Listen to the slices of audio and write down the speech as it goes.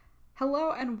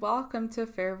Hello and welcome to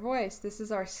Fair Voice. This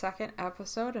is our second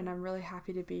episode, and I'm really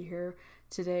happy to be here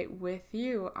today with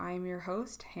you. I'm your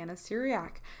host, Hannah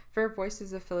Syriac. Fair Voice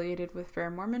is affiliated with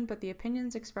Fair Mormon, but the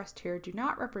opinions expressed here do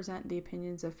not represent the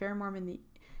opinions of Fair Mormon, the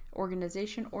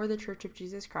organization, or the Church of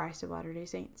Jesus Christ of Latter-day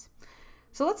Saints.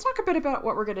 So let's talk a bit about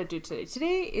what we're going to do today.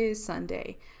 Today is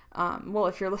Sunday.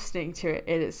 If you're listening to it,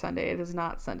 it is Sunday. It is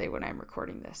not Sunday when I'm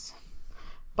recording this.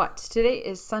 But today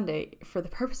is Sunday for the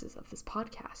purposes of this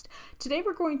podcast. Today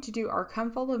we're going to do our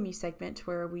Come Follow Me segment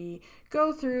where we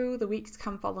go through the week's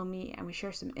Come Follow Me and we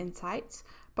share some insights.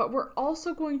 But we're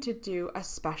also going to do a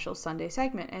special Sunday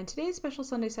segment. And today's special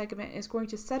Sunday segment is going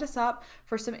to set us up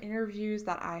for some interviews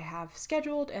that I have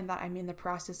scheduled and that I'm in the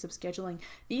process of scheduling.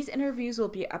 These interviews will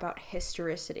be about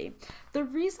historicity. The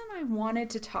reason I wanted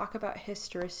to talk about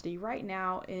historicity right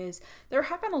now is there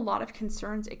have been a lot of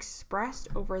concerns expressed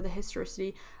over the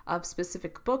historicity of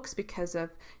specific books because of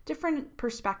different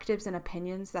perspectives and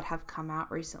opinions that have come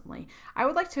out recently. I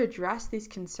would like to address these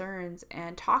concerns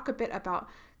and talk a bit about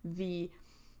the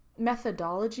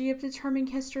methodology of determining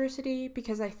historicity,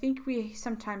 because I think we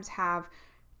sometimes have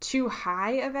too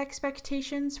high of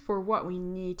expectations for what we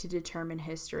need to determine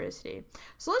historicity.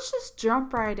 So let's just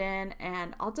jump right in,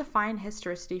 and I'll define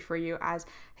historicity for you as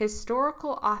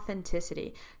historical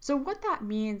authenticity. So what that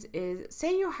means is,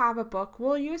 say you have a book,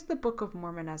 we'll use the Book of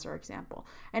Mormon as our example.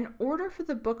 In order for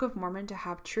the Book of Mormon to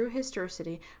have true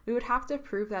historicity, we would have to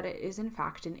prove that it is in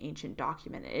fact an ancient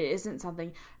document. It isn't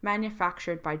something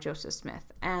manufactured by Joseph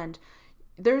Smith. And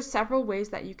there's several ways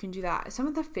that you can do that. Some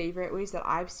of the favorite ways that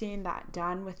I've seen that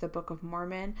done with the Book of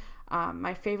Mormon,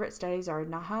 my favorite studies are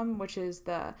Nahum, which is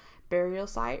the burial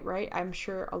site, right? I'm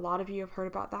sure a lot of you have heard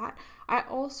about that. I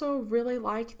also really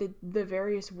like the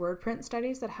various word print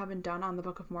studies that have been done on the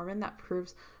Book of Mormon that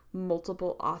proves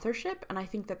multiple authorship, and I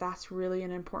think that that's really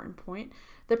an important point.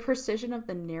 The precision of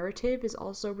the narrative is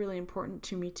also really important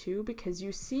to me too, because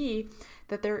you see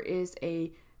that there is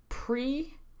a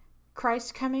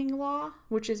Christ coming law,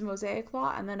 which is Mosaic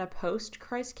law, and then a post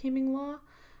Christ coming law.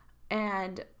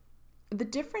 And the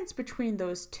difference between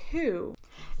those two,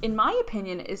 in my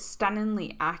opinion, is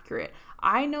stunningly accurate.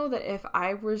 I know that if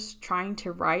I was trying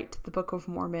to write the Book of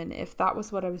Mormon, if that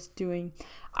was what I was doing,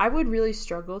 I would really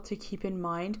struggle to keep in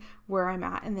mind where I'm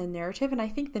at in the narrative. And I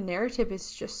think the narrative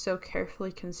is just so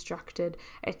carefully constructed.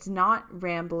 It's not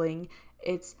rambling.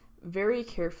 It's very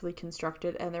carefully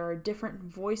constructed, and there are different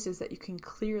voices that you can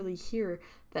clearly hear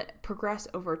that progress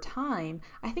over time.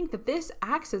 I think that this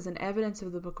acts as an evidence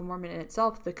of the Book of Mormon in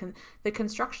itself. The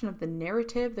construction of the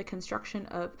narrative, the construction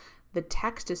of the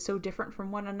text is so different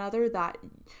from one another that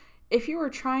if you were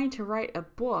trying to write a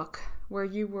book where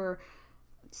you were,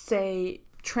 say,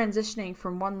 transitioning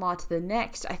from one law to the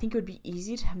next, I think it would be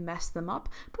easy to mess them up.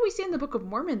 But we see in the Book of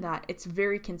Mormon that it's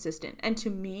very consistent. And to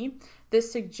me,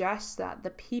 this suggests that the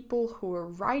people who were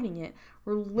writing it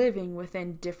were living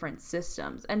within different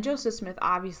systems. And Joseph Smith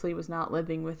obviously was not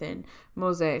living within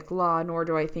Mosaic law, nor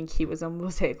do I think he was a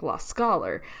Mosaic law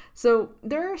scholar. So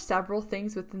there are several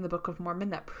things within the Book of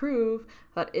Mormon that prove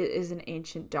that it is an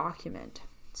ancient document.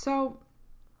 So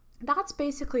that's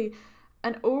basically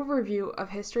an overview of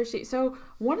history. So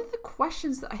one of the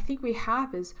questions that I think we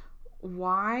have is,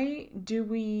 why do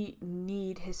we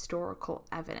need historical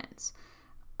evidence?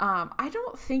 I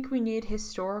don't think we need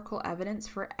historical evidence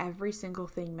for every single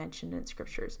thing mentioned in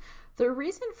scriptures. The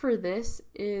reason for this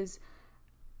is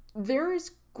there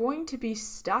is going to be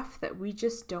stuff that we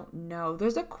just don't know.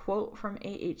 There's a quote from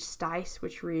A.H. Stice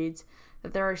which reads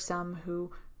that there are some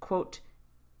who, quote,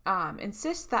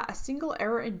 insist that a single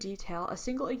error in detail, a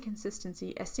single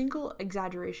inconsistency, a single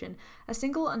exaggeration, a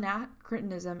single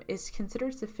anachronism is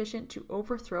considered sufficient to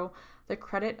overthrow the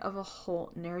credit of a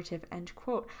whole narrative, end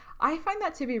quote. I find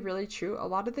that to be really true. A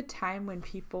lot of the time when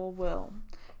people will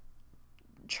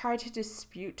try to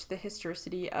dispute the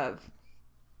historicity of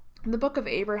the Book of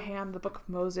Abraham, the Book of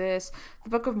Moses, the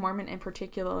Book of Mormon in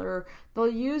particular, they'll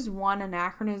use one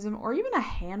anachronism or even a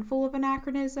handful of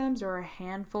anachronisms or a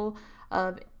handful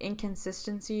of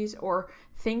inconsistencies or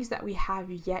things that we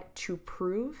have yet to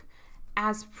prove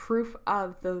as proof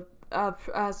of the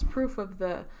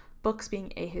books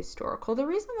being ahistorical. The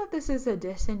reason that this is a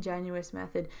disingenuous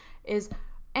method is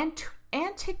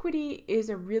antiquity is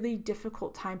a really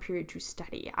difficult time period to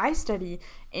study. I study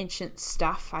ancient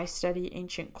stuff. I study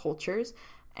ancient cultures.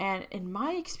 And in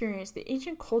my experience, the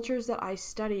ancient cultures that I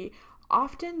study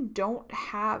often don't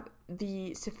have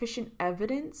the sufficient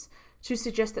evidence to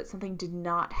suggest that something did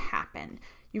not happen.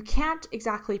 You can't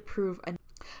exactly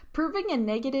proving a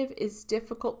negative is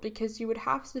difficult because you would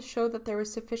have to show that there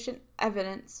was sufficient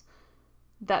evidence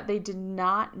that they did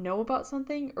not know about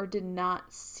something or did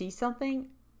not see something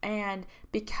And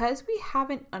because we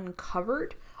haven't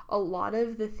uncovered a lot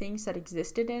of the things that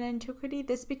existed in antiquity,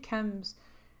 this becomes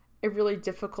a really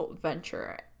difficult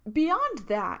venture. Beyond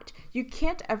that, you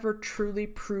can't ever truly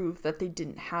prove that they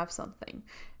didn't have something.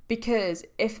 Because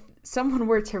if someone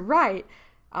were to write,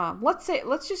 let's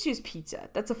just use pizza.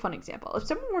 That's a fun example. If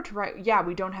someone were to write, yeah,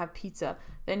 we don't have pizza,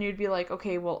 then you'd be like,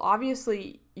 okay, well,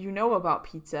 obviously you know about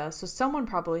pizza, so someone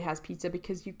probably has pizza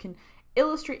because you can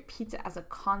illustrate pizza as a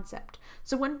concept.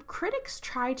 So when critics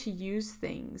try to use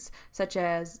things such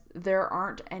as there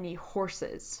aren't any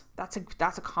horses, that's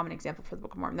a common example for the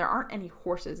Book of Mormon. There aren't any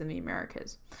horses in the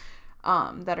Americas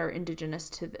that are indigenous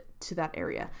to that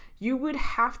area. You would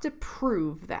have to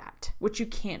prove that, which you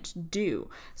can't do.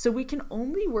 So we can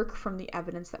only work from the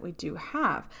evidence that we do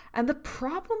have. And the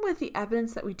problem with the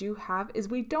evidence that we do have is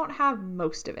we don't have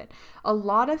most of it. A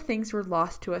lot of things were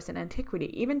lost to us in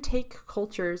antiquity. Even take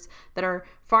cultures that are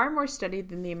far more studied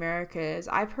than the Americas.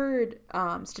 I've heard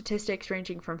statistics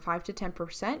ranging from 5 to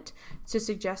 10% to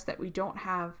suggest that we don't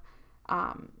have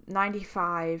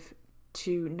 95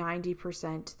 to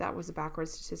 90%, that was a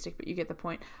backwards statistic, but you get the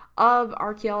point, of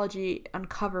archaeology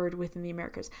uncovered within the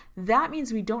Americas. That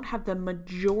means we don't have the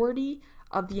majority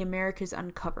of the Americas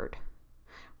uncovered.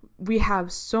 We have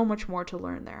so much more to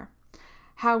learn there.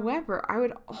 However, I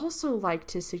would also like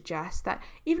to suggest that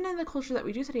even in the culture that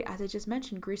we do study, as I just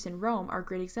mentioned, Greece and Rome are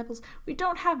great examples, we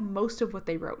don't have most of what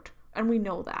they wrote. And we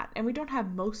know that. And we don't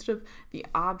have most of the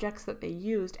objects that they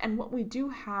used. And what we do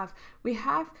have, we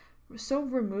have so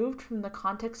removed from the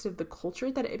context of the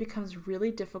culture that it becomes really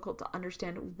difficult to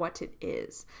understand what it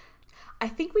is. I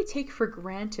think we take for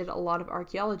granted a lot of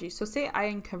archaeology. So say I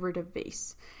uncovered a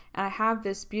vase and I have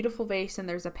this beautiful vase and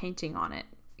there's a painting on it,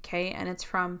 okay? And it's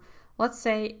from, let's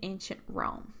say, ancient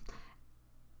Rome.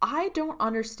 I don't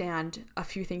understand a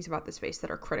few things about this vase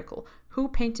that are critical. Who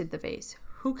painted the vase?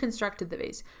 Who constructed the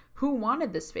vase? Who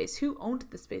wanted this vase? Who owned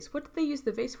this vase? What did they use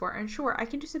the vase for? And sure, I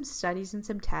can do some studies and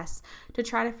some tests to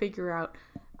try to figure out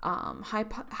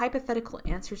hypothetical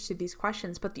answers to these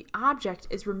questions, but the object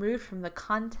is removed from the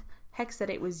context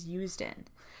that it was used in.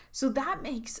 So that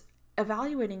makes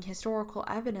evaluating historical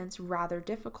evidence rather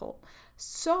difficult.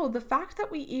 So the fact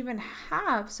that we even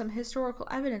have some historical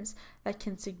evidence that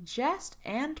can suggest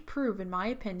and prove, in my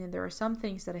opinion, there are some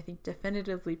things that I think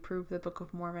definitively prove the Book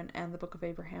of Mormon and the Book of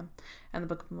Abraham and the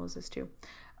Book of Moses too.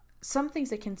 Some things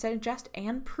that can suggest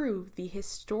and prove the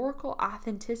historical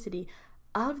authenticity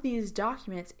of these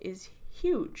documents is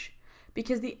huge,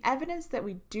 because the evidence that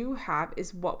we do have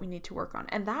is what we need to work on.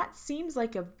 And that seems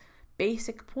like a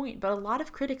basic point, but a lot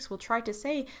of critics will try to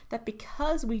say that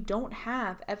because we don't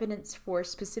have evidence for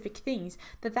specific things,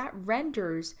 that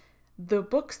renders the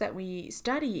books that we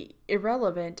study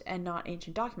irrelevant and not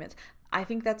ancient documents. I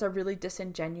think that's a really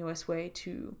disingenuous way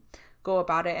to go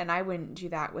about it, and I wouldn't do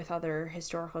that with other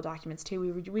historical documents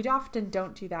too. We often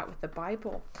don't do that with the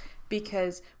Bible,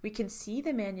 because we can see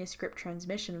the manuscript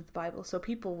transmission of the Bible, so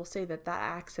people will say that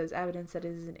acts as evidence that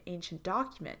it is an ancient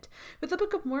document. With the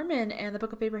Book of Mormon and the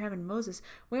Book of Abraham and Moses,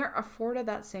 we aren't afforded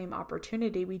that same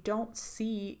opportunity. We don't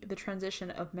see the transition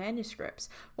of manuscripts.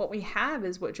 What we have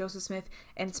is what Joseph Smith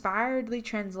inspiredly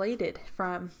translated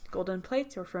from golden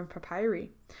plates or from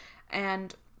papyri.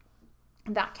 And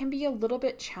that can be a little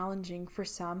bit challenging for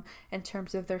some in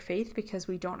terms of their faith, because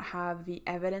we don't have the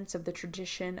evidence of the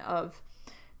tradition of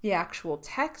the actual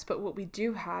text, but what we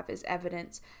do have is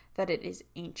evidence that it is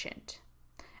ancient.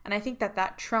 And I think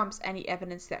that trumps any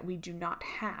evidence that we do not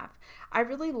have. I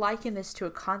really liken this to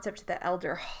a concept that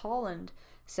Elder Holland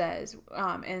says.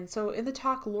 And so in the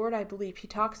talk, Lord, I Believe, he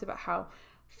talks about how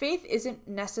faith isn't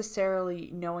necessarily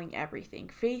knowing everything.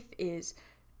 Faith is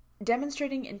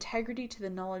demonstrating integrity to the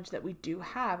knowledge that we do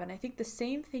have. And I think the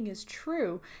same thing is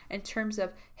true in terms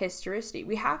of historicity.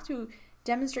 We have to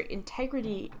demonstrate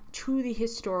integrity to the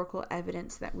historical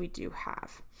evidence that we do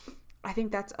have. I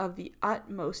think that's of the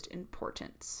utmost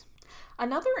importance.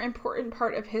 Another important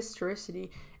part of historicity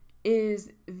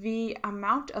is the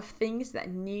amount of things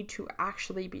that need to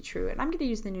actually be true. And I'm going to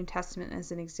use the New Testament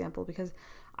as an example because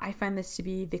I find this to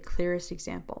be the clearest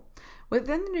example.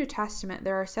 Within the New Testament,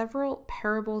 there are several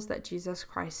parables that Jesus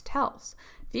Christ tells.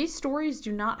 These stories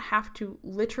do not have to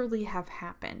literally have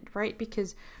happened, right?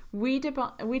 Because we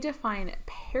define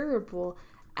parable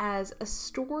as a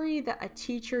story that a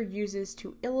teacher uses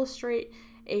to illustrate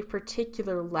a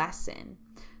particular lesson.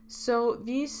 So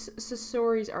these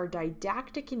stories are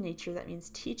didactic in nature, that means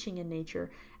teaching in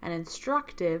nature, and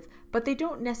instructive, but they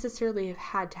don't necessarily have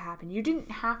had to happen. You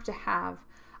didn't have to have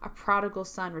a prodigal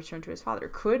son return to his father.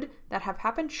 Could that have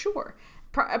happened? Sure.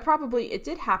 Probably it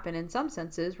did happen in some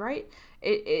senses, right?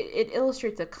 It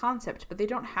illustrates a concept, but they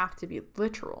don't have to be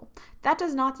literal. That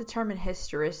does not determine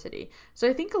historicity. So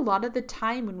I think a lot of the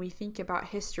time when we think about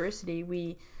historicity,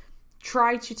 we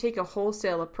try to take a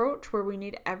wholesale approach where we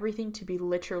need everything to be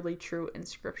literally true in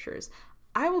scriptures.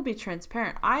 I will be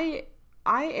transparent. I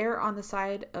err on the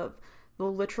side of the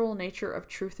literal nature of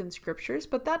truth in scriptures,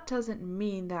 but that doesn't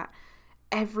mean that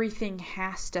everything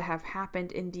has to have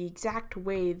happened in the exact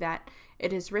way that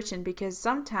it is written, because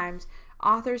sometimes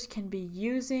authors can be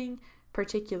using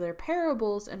particular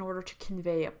parables in order to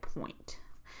convey a point.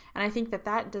 And I think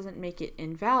that doesn't make it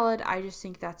invalid. I just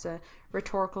think that's a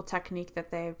rhetorical technique that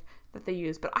they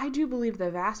use. But I do believe the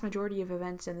vast majority of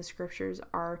events in the scriptures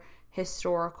are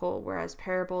historical, whereas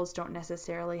parables don't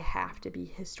necessarily have to be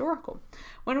historical.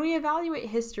 When we evaluate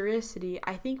historicity,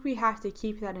 I think we have to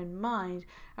keep that in mind,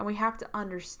 and we have to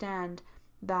understand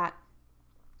that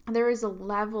there is a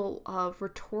level of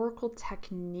rhetorical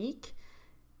technique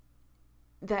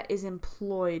that is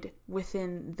employed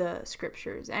within the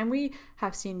scriptures. And we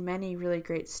have seen many really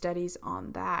great studies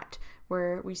on that,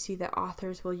 where we see that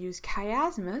authors will use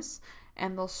chiasmus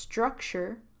and they'll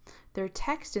structure their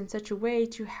text in such a way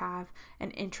to have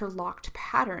an interlocked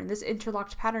pattern. This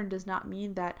interlocked pattern does not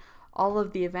mean that all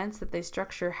of the events that they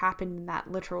structure happened in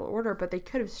that literal order, but they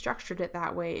could have structured it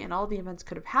that way, and all the events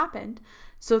could have happened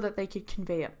so that they could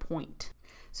convey a point.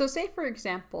 So say, for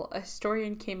example, a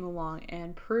historian came along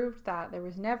and proved that there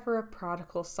was never a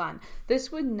prodigal son.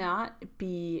 This would not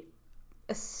be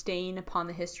a stain upon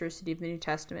the historicity of the New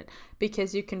Testament,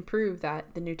 because you can prove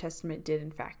that the New Testament did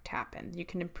in fact happen. You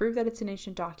can prove that it's an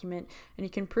ancient document, and you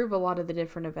can prove a lot of the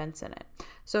different events in it.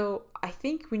 So I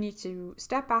think we need to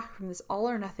step back from this all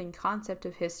or nothing concept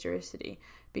of historicity,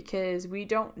 because we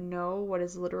don't know what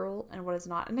is literal and what is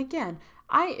not. And again,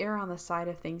 I err on the side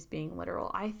of things being literal.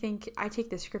 I think I take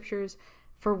the scriptures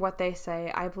for what they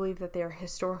say. I believe that they are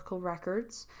historical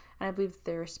records, and I believe that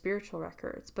they are spiritual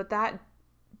records. But that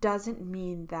doesn't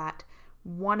mean that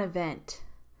one event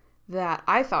that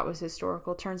I thought was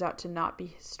historical turns out to not be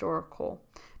historical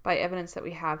by evidence that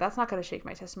we have. That's not going to shake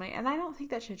my testimony, and I don't think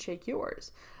that should shake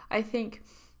yours. I think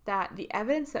that the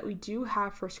evidence that we do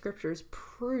have for scriptures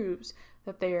proves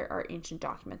that they are ancient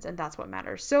documents, and that's what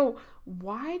matters. So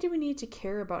why do we need to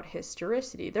care about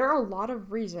historicity? There are a lot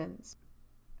of reasons,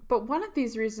 but one of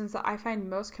these reasons that I find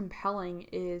most compelling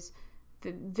is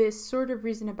this sort of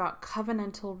reason about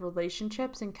covenantal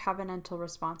relationships and covenantal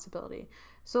responsibility.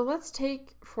 So let's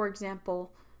take, for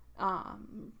example,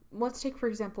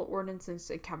 ordinances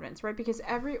and covenants, right? Because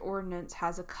every ordinance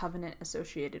has a covenant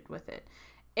associated with it.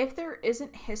 If there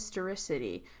isn't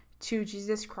historicity to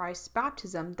Jesus Christ's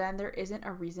baptism, then there isn't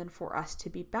a reason for us to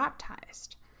be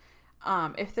baptized.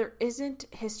 If there isn't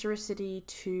historicity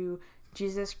to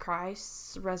Jesus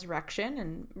Christ's resurrection,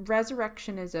 and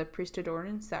resurrection is a priesthood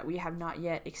ordinance that we have not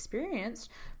yet experienced,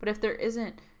 but if there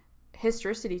isn't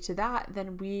historicity to that,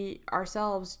 then we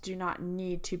ourselves do not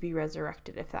need to be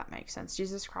resurrected, if that makes sense.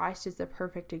 Jesus Christ is the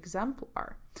perfect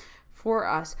exemplar for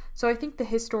us. So I think the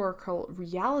historical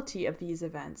reality of these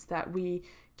events, that we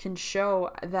can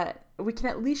show that we can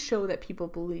at least show that people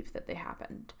believe that they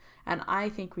happened. And I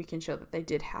think we can show that they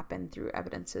did happen through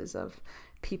evidences of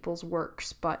people's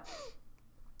works, but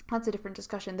that's a different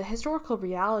discussion. The historical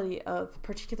reality of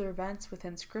particular events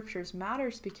within scriptures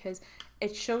matters because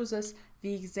it shows us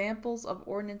the examples of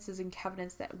ordinances and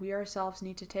covenants that we ourselves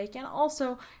need to take. And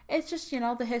also, it's just,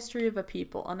 the history of a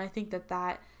people. And I think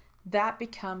that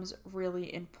becomes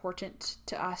really important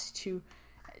to us to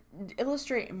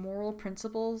illustrate moral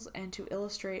principles and to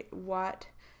illustrate what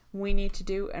we need to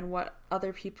do and what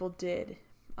other people did,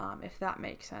 if that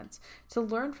makes sense. To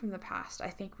learn from the past, I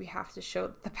think we have to show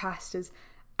that the past is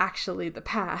actually the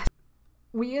past.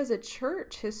 We as a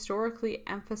church historically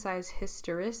emphasize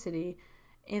historicity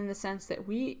in the sense that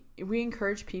we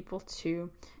encourage people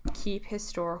to keep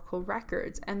historical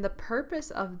records. And the purpose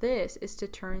of this is to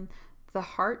turn the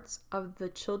hearts of the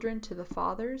children to the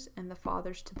fathers and the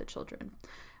fathers to the children.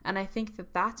 And I think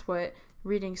that that's what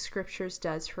reading scriptures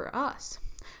does for us.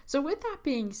 So with that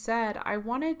being said, I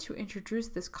wanted to introduce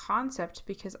this concept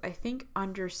because I think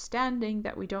understanding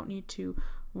that we don't need to,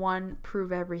 1,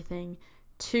 prove everything,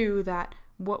 2, that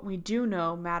what we do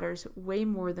know matters way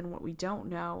more than what we don't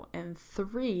know, and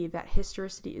 3, that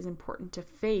historicity is important to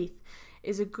faith,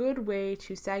 is a good way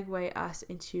to segue us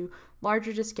into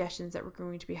larger discussions that we're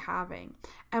going to be having.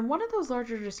 And one of those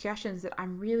larger discussions that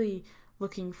I'm really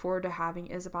looking forward to having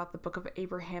is about the Book of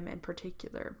Abraham in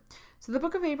particular. So the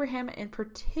Book of Abraham in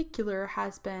particular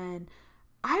has been,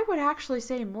 I would actually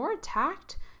say, more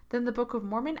attacked than the Book of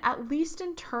Mormon, at least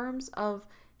in terms of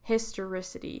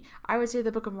historicity. I would say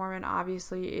the Book of Mormon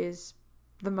obviously is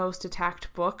the most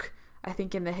attacked book, I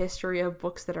think, in the history of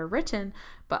books that are written,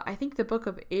 but I think the Book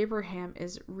of Abraham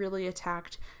is really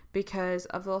attacked because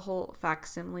of the whole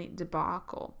facsimile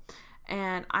debacle.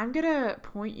 And I'm going to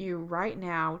point you right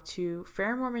now to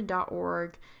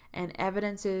fairmormon.org and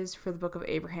evidences for the Book of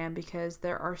Abraham, because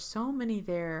there are so many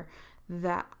there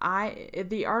that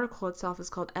the article itself is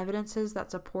called Evidences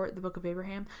That Support the Book of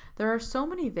Abraham. There are so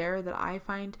many there that I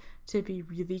find to be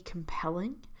really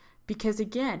compelling, because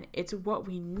again, it's what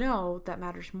we know that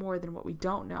matters more than what we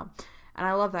don't know. And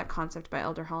I love that concept by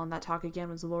Elder Holland. That talk again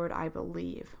was Lord, I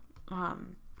Believe.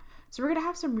 So we're going to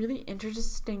have some really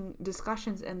interesting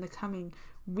discussions in the coming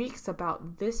weeks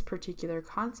about this particular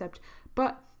concept.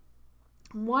 But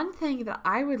one thing that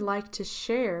I would like to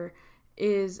share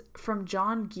is from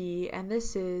John Gee, and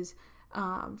this is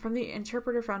from the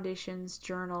Interpreter Foundation's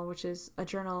journal, which is a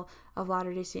journal of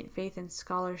Latter-day Saint faith and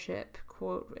scholarship,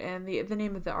 quote, and the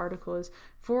name of the article is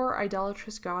 "Four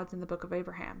Idolatrous Gods in the Book of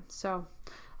Abraham." So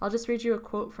I'll just read you a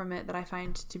quote from it that I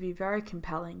find to be very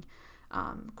compelling.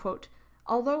 Quote,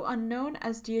 "Although unknown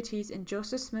as deities in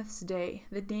Joseph Smith's day,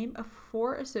 the name of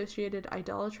four associated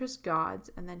idolatrous gods,"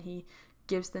 and then he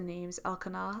gives the names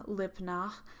Elkanah,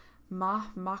 Libnah,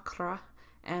 Machra,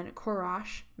 and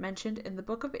Korash, mentioned in the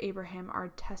Book of Abraham, are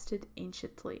tested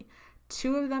anciently.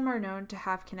 Two of them are known to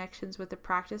have connections with the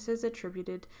practices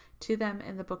attributed to them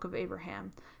in the Book of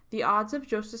Abraham. The odds of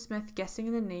Joseph Smith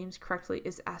guessing the names correctly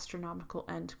is astronomical,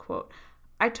 end quote.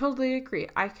 I totally agree.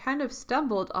 I kind of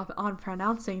stumbled on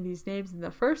pronouncing these names in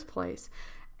the first place,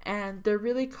 and they're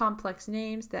really complex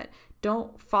names that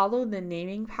don't follow the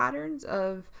naming patterns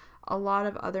of a lot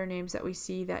of other names that we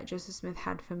see that Joseph Smith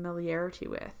had familiarity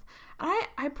with. And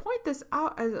I point this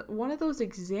out as one of those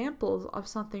examples of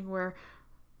something where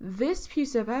this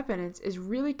piece of evidence is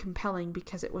really compelling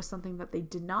because it was something that they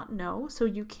did not know. So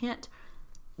you can't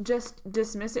just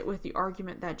dismiss it with the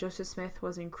argument that Joseph Smith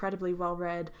was incredibly well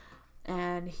read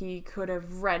and he could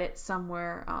have read it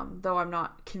somewhere, though I'm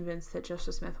not convinced that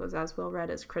Joseph Smith was as well read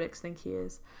as critics think he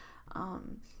is.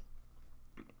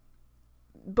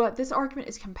 But this argument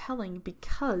is compelling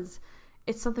because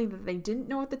it's something that they didn't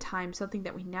know at the time, something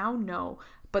that we now know,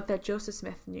 but that Joseph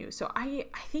Smith knew. So I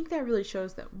think that really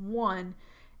shows that, one,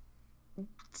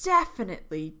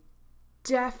 definitely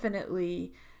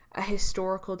a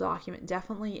historical document,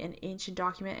 definitely an ancient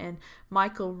document, and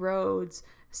Michael Rhodes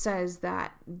says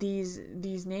that these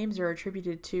names are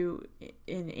attributed to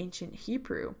in ancient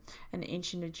Hebrew and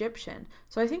ancient Egyptian.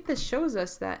 So I think this shows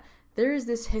us that there is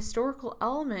this historical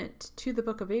element to the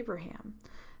Book of Abraham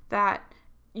that,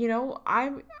 you know,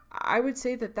 I would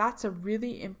say that that's a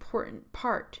really important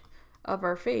part of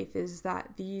our faith, is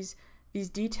that these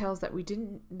details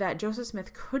that Joseph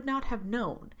Smith could not have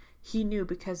known, he knew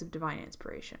because of divine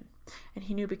inspiration. And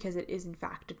he knew because it is in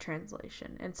fact a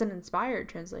translation. And it's an inspired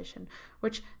translation,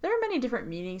 which there are many different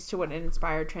meanings to what an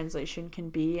inspired translation can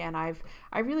be. And I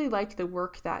really like the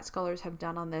work that scholars have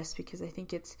done on this because I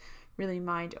think it's really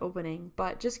mind-opening.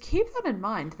 But just keep that in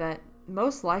mind, that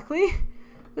most likely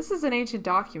this is an ancient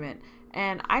document.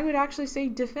 And I would actually say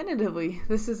definitively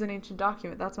this is an ancient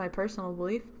document. That's my personal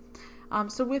belief.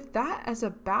 So with that as a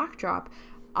backdrop,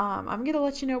 I'm going to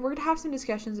let you know we're going to have some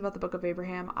discussions about the Book of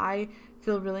Abraham. I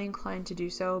feel really inclined to do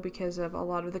so because of a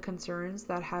lot of the concerns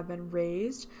that have been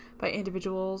raised by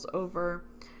individuals over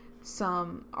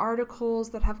some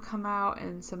articles that have come out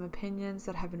and some opinions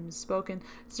that have been spoken.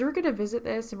 So we're going to visit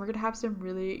this and we're going to have some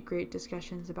really great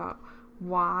discussions about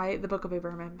why the Book of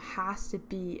Abraham has to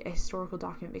be a historical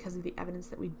document because of the evidence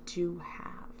that we do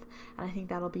have. And I think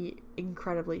that'll be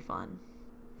incredibly fun.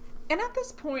 And at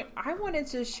this point, I wanted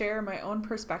to share my own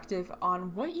perspective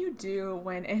on what you do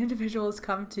when individuals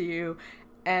come to you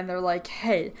and they're like,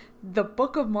 hey, the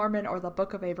Book of Mormon or the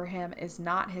Book of Abraham is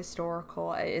not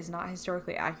historical. It is not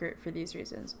historically accurate for these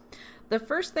reasons. The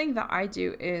first thing that I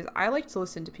do is I like to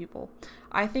listen to people.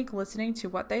 I think listening to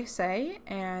what they say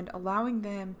and allowing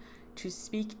them to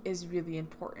speak is really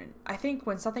important. I think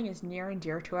when something is near and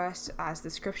dear to us, as the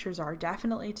scriptures are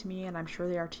definitely to me, and I'm sure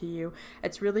they are to you,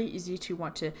 it's really easy to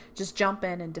want to just jump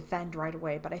in and defend right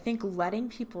away. But I think letting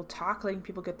people talk, letting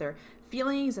people get their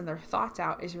feelings and their thoughts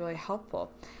out is really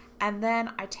helpful. And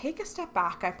then I take a step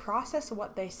back, I process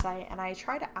what they say, and I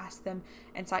try to ask them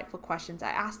insightful questions.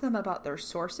 I ask them about their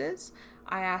sources.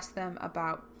 I ask them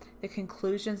about the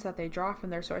conclusions that they draw from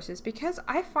their sources, because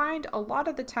I find a lot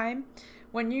of the time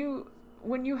when you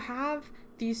have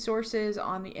these sources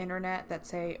on the internet that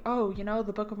say, oh, you know,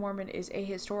 the Book of Mormon is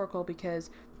ahistorical because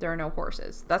there are no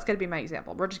horses. That's going to be my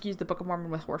example. We're just going to use the Book of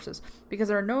Mormon with horses because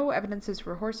there are no evidences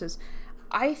for horses.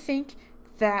 I think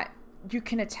that you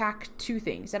can attack two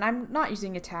things. And I'm not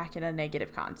using attack in a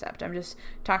negative concept. I'm just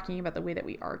talking about the way that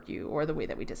we argue, or the way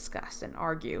that we discuss. And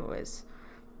argue is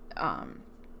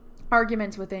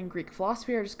arguments within Greek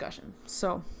philosophy or discussion.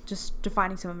 So just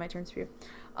defining some of my terms for you.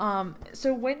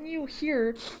 So when you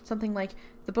hear something like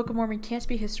the Book of Mormon can't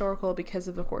be historical because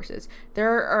of the horses,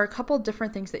 there are a couple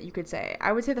different things that you could say.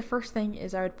 I would say the first thing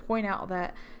is I would point out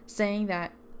that saying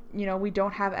that, we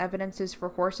don't have evidences for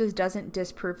horses doesn't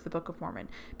disprove the Book of Mormon,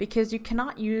 because you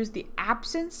cannot use the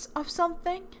absence of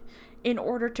something in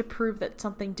order to prove that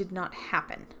something did not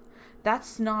happen.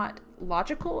 That's not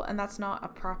logical, and that's not a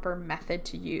proper method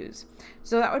to use.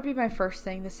 So that would be my first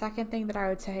thing. The second thing that I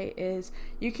would say is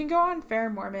you can go on Fair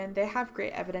Mormon. They have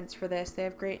great evidence for this. They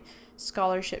have great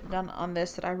scholarship done on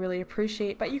this that I really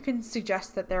appreciate. But you can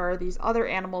suggest that there are these other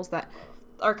animals that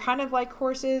are kind of like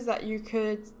horses that you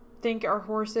could think are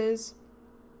horses.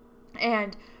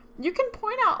 And you can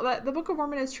point out that the Book of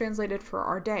Mormon is translated for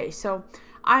our day. So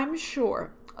I'm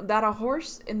sure that a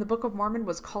horse in the Book of Mormon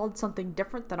was called something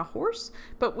different than a horse,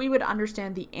 but we would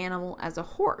understand the animal as a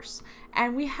horse.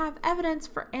 And we have evidence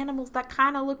for animals that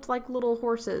kind of looked like little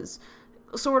horses,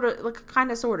 sort of.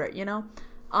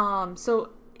 So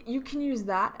you can use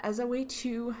that as a way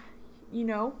to,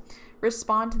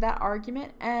 respond to that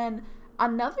argument. And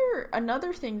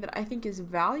another thing that I think is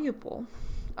valuable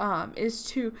is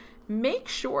to make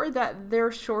sure that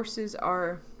their sources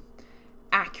are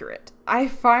accurate. I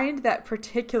find that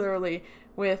particularly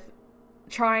with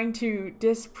trying to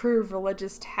disprove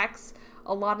religious texts,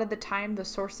 a lot of the time the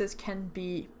sources can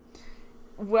be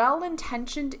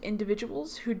well-intentioned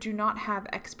individuals who do not have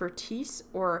expertise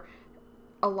or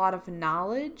a lot of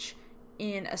knowledge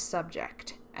in a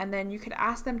subject. And then you could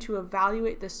ask them to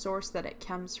evaluate the source that it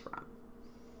comes from.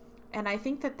 And I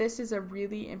think that this is a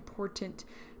really important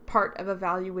part of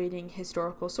evaluating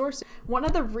historical sources. One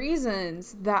of the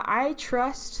reasons that I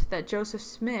trust that Joseph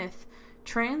Smith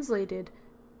translated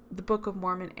the Book of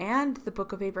Mormon and the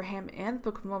Book of Abraham and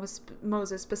the Book of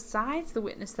Moses, besides the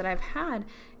witness that I've had,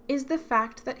 is the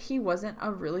fact that he wasn't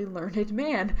a really learned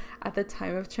man at the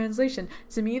time of translation.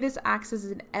 To me, this acts as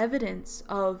an evidence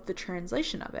of the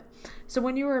translation of it. So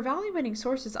when you are evaluating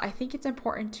sources, I think it's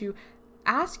important to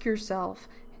ask yourself,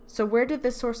 so where did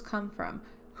this source come from?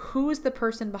 Who is the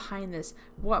person behind this?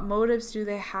 What motives do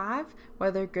they have,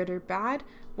 whether good or bad?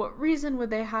 What reason would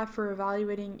they have for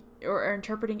evaluating or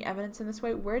interpreting evidence in this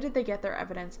way? Where did they get their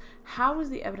evidence? How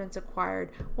was the evidence acquired?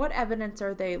 What evidence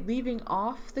are they leaving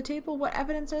off the table? What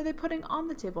evidence are they putting on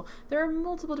the table? There are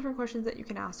multiple different questions that you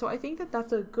can ask. So I think that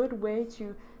that's a good way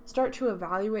to start to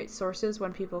evaluate sources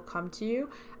when people come to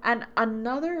you. And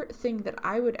another thing that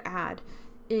I would add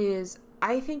is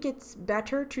I think it's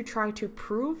better to try to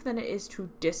prove than it is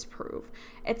to disprove.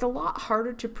 It's a lot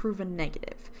harder to prove a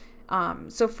negative.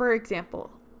 So for example,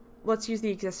 let's use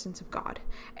the existence of God.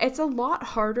 It's a lot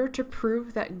harder to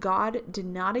prove that God did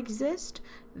not exist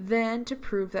than to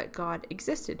prove that God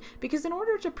existed. Because in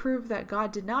order to prove that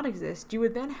God did not exist, you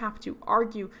would then have to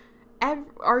argue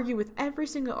with every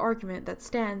single argument that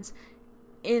stands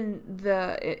in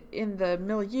the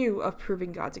milieu of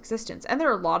proving God's existence. And there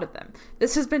are a lot of them.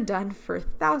 This has been done for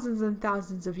thousands and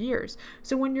thousands of years.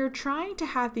 So when you're trying to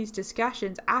have these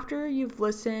discussions, after you've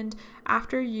listened,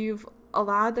 after you've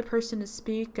allowed the person to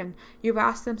speak and you've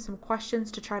asked them some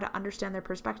questions to try to understand their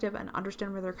perspective and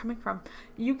understand where they're coming from,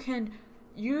 you can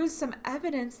use some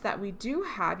evidence that we do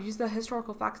have, use the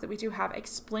historical facts that we do have,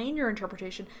 explain your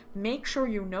interpretation, make sure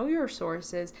you know your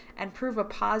sources, and prove a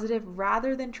positive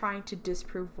rather than trying to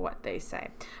disprove what they say.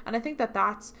 And I think that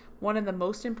that's one of the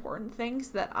most important things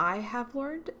that I have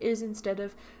learned, is instead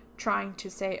of trying to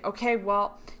say, okay,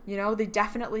 well, they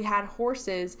definitely had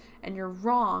horses and you're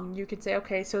wrong, you could say,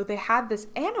 okay, so they had this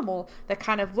animal that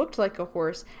kind of looked like a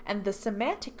horse, and the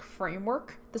semantic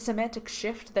framework, the semantic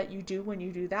shift that you do when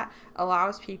you do that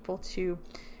allows people to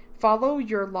follow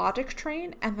your logic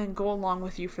train and then go along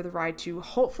with you for the ride to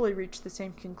hopefully reach the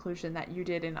same conclusion that you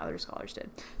did and other scholars did.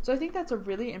 So I think that's a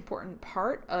really important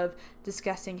part of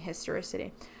discussing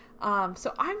historicity.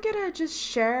 So I'm gonna just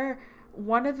share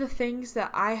one of the things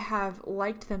that I have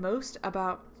liked the most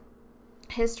about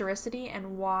historicity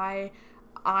and why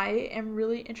I am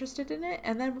really interested in it,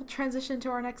 and then we'll transition to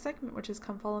our next segment, which is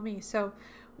Come Follow Me. So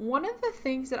one of the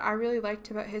things that I really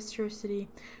liked about historicity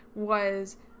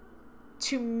was,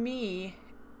 to me,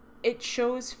 it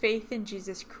shows faith in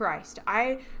Jesus Christ.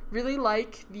 I really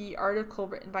like the article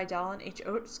written by Dallin H.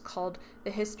 Oates called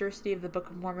The Historicity of the Book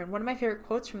of Mormon. One of my favorite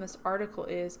quotes from this article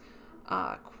is,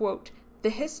 quote, The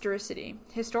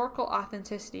historical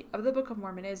authenticity of the Book of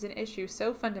Mormon is an issue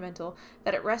so fundamental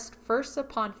that it rests first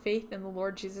upon faith in the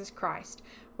Lord Jesus Christ,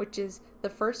 which is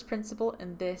the first principle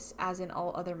in this as in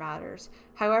all other matters.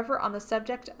 However, on the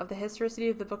subject of the historicity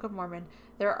of the Book of Mormon,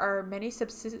 there are many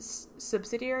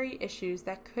subsidiary issues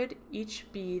that could each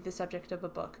be the subject of a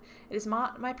book. It is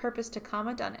not my purpose to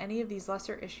comment on any of these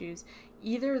lesser issues,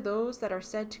 either those that are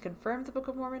said to confirm the Book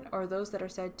of Mormon or those that are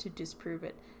said to disprove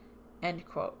it." End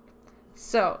quote.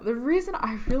 So, the reason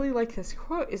I really like this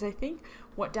quote is I think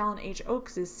what Dallin H.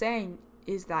 Oaks is saying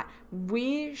is that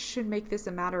we should make this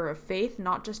a matter of faith,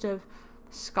 not just of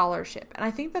scholarship. And I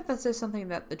think that this is something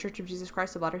that the Church of Jesus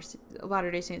Christ of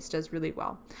Latter-day Saints does really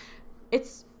well.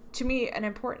 It's, to me, an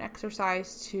important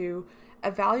exercise to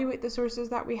evaluate the sources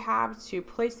that we have, to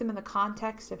place them in the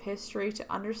context of history, to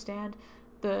understand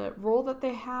the role that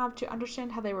they have, to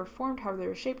understand how they were formed, how they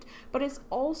were shaped, but it's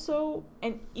also,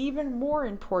 and even more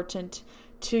important,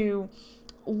 to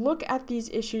look at these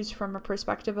issues from a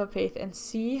perspective of faith and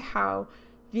see how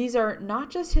these are not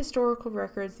just historical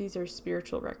records, these are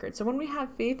spiritual records. So when we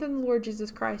have faith in the Lord Jesus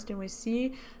Christ and we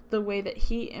see the way that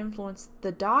he influenced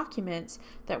the documents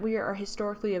that we are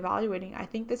historically evaluating, I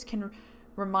think this can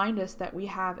remind us that we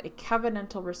have a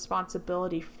covenantal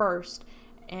responsibility first,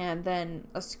 and then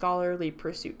a scholarly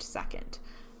pursuit second.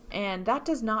 And that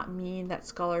does not mean that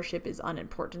scholarship is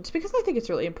unimportant, because I think it's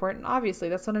really important. Obviously,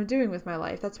 that's what I'm doing with my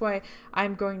life. That's why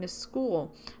I'm going to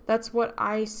school. That's what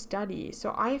I study.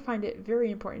 So I find it very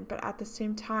important. But at the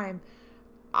same time,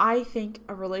 I think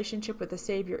a relationship with the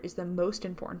Savior is the most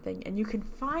important thing. And you can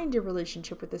find a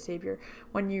relationship with the Savior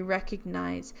when you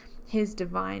recognize his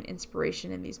divine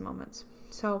inspiration in these moments.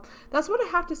 So that's what I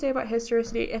have to say about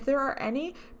historicity. If there are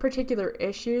any particular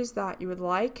issues that you would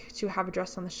like to have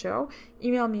addressed on the show,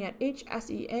 email me at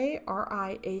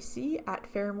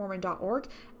hseariac@fairmormon.org,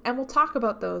 and we'll talk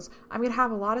about those. I'm going to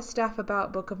have a lot of stuff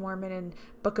about Book of Mormon and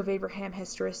Book of Abraham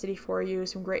historicity for you,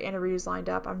 some great interviews lined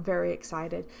up. I'm very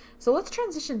excited. So let's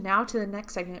transition now to the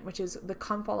next segment, which is the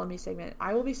Come Follow Me segment.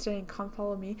 I will be studying Come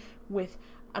Follow Me with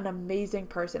an amazing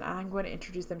person, and I'm going to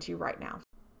introduce them to you right now.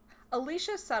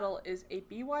 Alicia Settle is a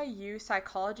BYU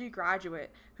psychology graduate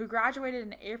who graduated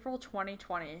in April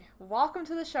 2020. Welcome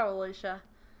to the show, Alicia.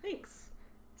 Thanks.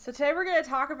 So today we're going to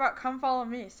talk about Come Follow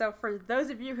Me. So for those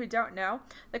of you who don't know,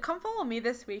 the Come Follow Me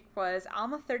this week was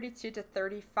Alma 32 to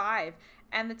 35,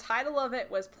 and the title of it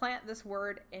was Plant This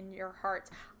Word in Your Hearts.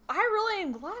 I really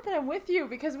am glad that I'm with you,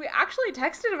 because we actually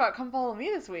texted about Come Follow Me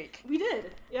this week. We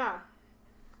did, yeah.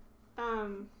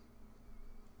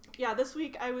 This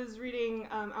week I was reading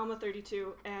Alma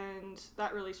 32, and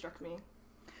that really struck me.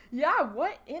 Yeah,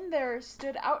 what in there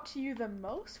stood out to you the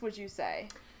most, would you say?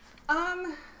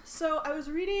 So I was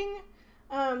reading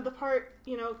the part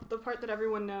that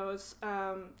everyone knows,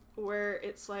 where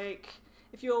it's like,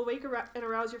 if you awake and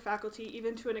arouse your faculty,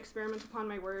 even to an experiment upon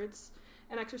my words,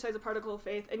 and exercise a particle of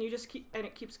faith, and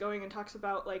it keeps going and talks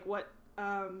about like what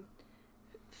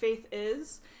faith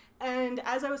is. And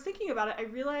as I was thinking about it, I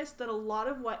realized that a lot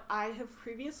of what I have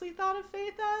previously thought of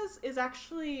faith as is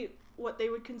actually what they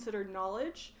would consider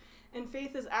knowledge. And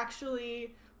faith is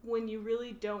actually when you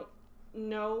really don't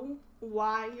know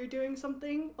why you're doing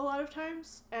something a lot of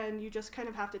times, and you just kind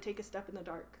of have to take a step in the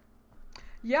dark.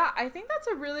 Yeah, I think that's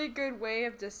a really good way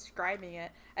of describing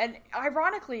it. And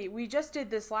ironically, we just did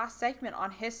this last segment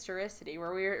on historicity,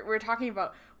 where we were talking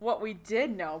about what we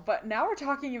did know, but now we're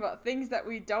talking about things that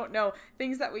we don't know,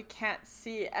 things that we can't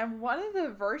see. And one of the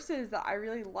verses that I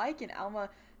really like in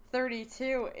Alma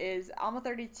 32 is Alma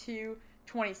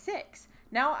 32:26.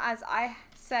 Now, as I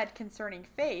said concerning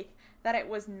faith, that it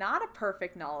was not a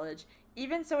perfect knowledge,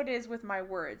 even so it is with my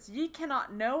words. Ye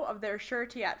cannot know of their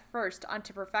surety at first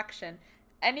unto perfection,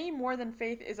 any more than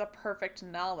faith is a perfect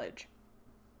knowledge.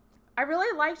 I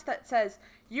really liked that says,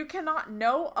 you cannot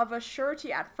know of a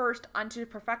surety at first unto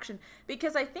perfection,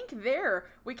 because I think there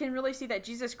we can really see that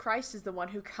Jesus Christ is the one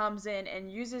who comes in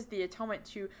and uses the atonement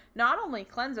to not only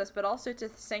cleanse us, but also to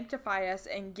sanctify us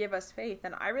and give us faith.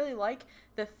 And I really like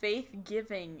the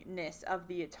faith-givingness of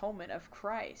the atonement of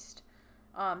Christ.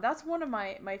 That's one of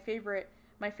my favorite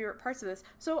parts of this.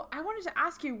 So I wanted to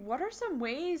ask you, what are some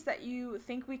ways that you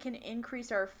think we can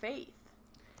increase our faith?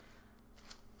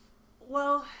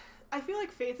 Well, I feel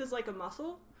like faith is like a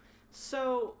muscle.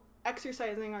 So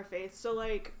exercising our faith. So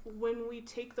like when we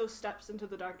take those steps into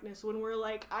the darkness, when we're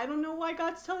like, I don't know why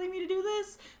God's telling me to do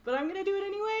this, but I'm going to do it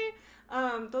anyway.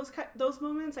 Those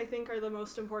moments I think are the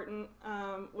most important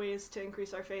ways to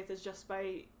increase our faith, is just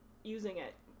by using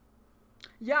it.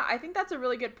 Yeah, I think that's a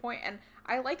really good point, and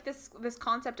I like this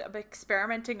concept of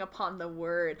experimenting upon the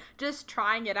word, just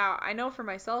trying it out. I know for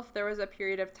myself, there was a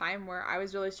period of time where I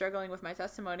was really struggling with my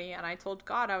testimony, and I told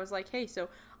God, I was like, hey, so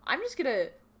I'm just gonna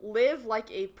live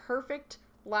like a perfect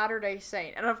Latter-day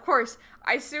Saint. And of course,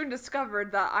 I soon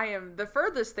discovered that I am the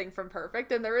furthest thing from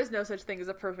perfect, and there is no such thing as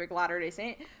a perfect Latter-day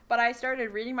Saint. But I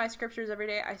started reading my scriptures every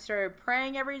day. I started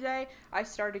praying every day. I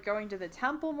started going to the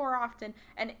temple more often.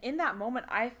 And in that moment,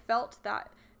 I felt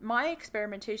that my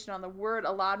experimentation on the word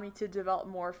allowed me to develop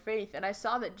more faith. And I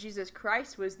saw that Jesus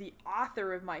Christ was the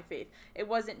author of my faith. It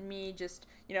wasn't me just,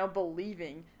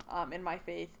 believing in my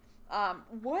faith.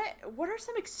 What are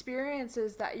some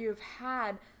experiences that you've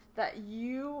had that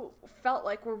you felt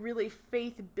like were really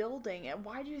faith building, and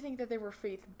why do you think that they were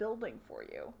faith building for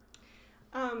you?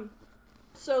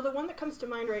 So the one that comes to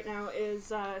mind right now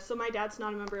is, so my dad's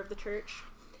not a member of the church,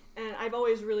 and I've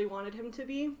always really wanted him to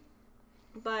be,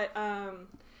 but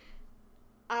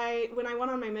when I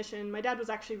went on my mission, my dad was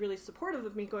actually really supportive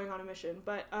of me going on a mission,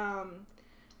 but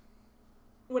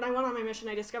when I went on my mission,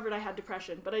 I discovered I had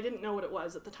depression, but I didn't know what it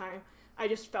was at the time. I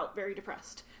just felt very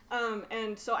depressed.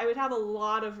 And so I would have a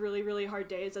lot of really, really hard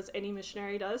days, as any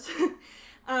missionary does.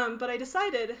 But I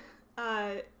decided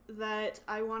that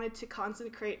I wanted to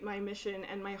consecrate my mission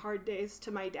and my hard days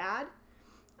to my dad,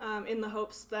 in the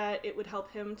hopes that it would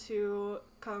help him to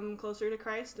come closer to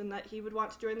Christ and that he would want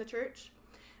to join the church.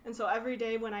 And so every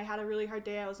day when I had a really hard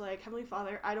day, I was like, Heavenly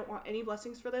Father, I don't want any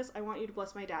blessings for this. I want you to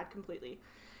bless my dad completely.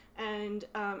 And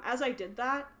as I did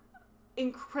that,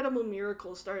 incredible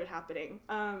miracles started happening.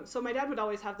 So my dad would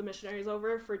always have the missionaries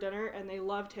over for dinner, and they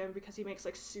loved him because he makes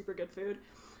super good food.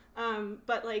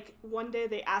 But one day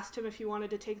they asked him if he wanted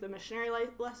to take the missionary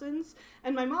lessons,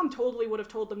 and my mom totally would have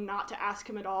told them not to ask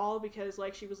him at all because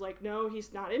she was like, no,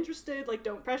 he's not interested,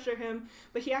 don't pressure him.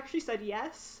 But he actually said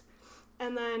yes.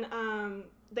 And then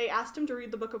they asked him to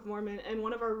read the Book of Mormon, and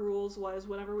one of our rules was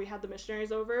whenever we had the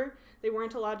missionaries over, they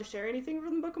weren't allowed to share anything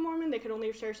from the Book of Mormon. They could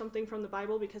only share something from the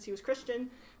Bible because he was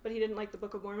Christian, but he didn't like the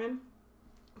Book of Mormon.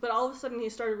 But all of a sudden he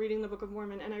started reading the Book of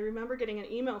Mormon, and I remember getting an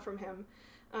email from him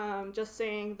just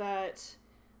saying that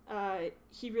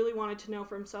he really wanted to know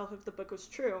for himself if the book was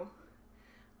true.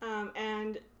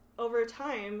 And over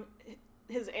time,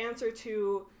 his answer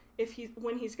to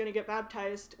when he's going to get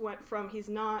baptized went from he's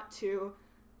not to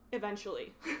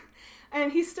eventually.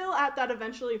 And he's still at that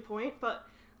eventually point, but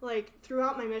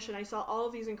throughout my mission, I saw all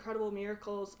of these incredible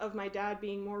miracles of my dad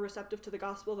being more receptive to the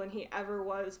gospel than he ever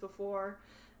was before.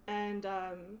 And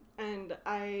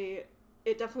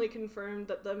it definitely confirmed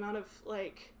that the amount of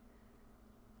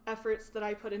efforts that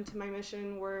I put into my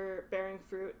mission were bearing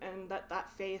fruit, and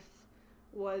that faith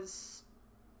was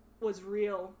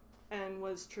real and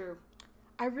was true.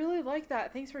 I really like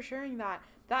that. Thanks for sharing that.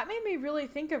 That made me really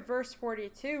think of verse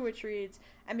 42, which reads,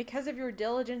 "And because of your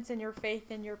diligence and your faith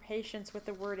and your patience with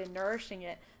the word and nourishing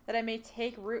it, that I may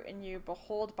take root in you,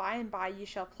 behold, by and by ye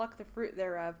shall pluck the fruit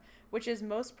thereof, which is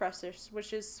most precious,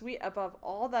 which is sweet above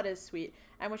all that is sweet,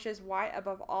 and which is white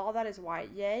above all that is white,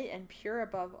 yea, and pure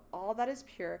above all that is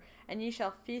pure. And ye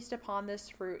shall feast upon this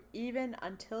fruit, even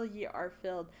until ye are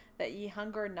filled, that ye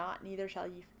hunger not, neither shall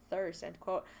ye thirst." End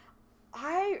quote.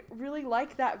 I really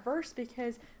like that verse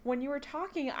because when you were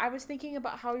talking, I was thinking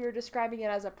about how you're describing it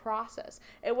as a process.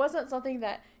 It wasn't something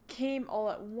that came all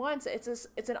at once. It's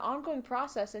an ongoing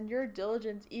process, and your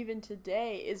diligence even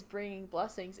today is bringing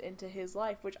blessings into his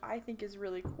life, which I think is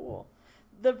really cool.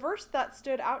 The verse that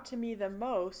stood out to me the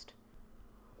most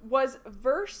was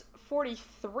verse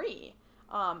 43.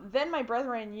 "Then, my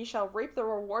brethren, ye shall reap the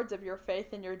rewards of your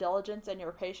faith and your diligence and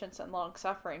your patience and long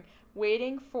suffering,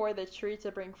 waiting for the tree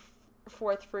to bring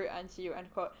forth fruit unto you."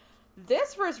 End quote.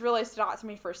 This verse really stood out to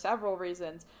me for several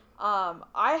reasons.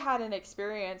 I had an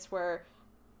experience where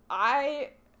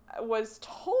I was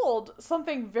told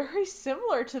something very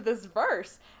similar to this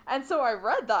verse, and so I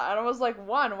read that and I was like,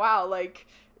 wow,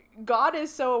 God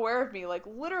is so aware of me.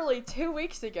 Literally 2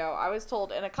 weeks ago, I was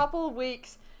told, in a couple of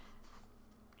weeks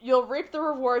you'll reap the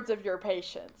rewards of your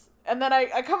patience. And then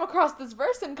I come across this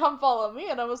verse and "Come follow me,"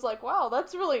 and I was like, wow,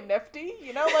 that's really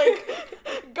nifty.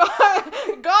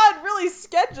 God really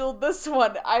scheduled this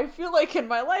one, I feel in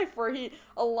my life, where he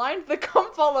aligned the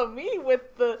 "come follow me"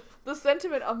 with the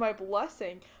sentiment of my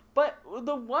blessing. But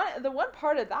the one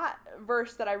part of that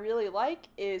verse that I really like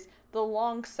is the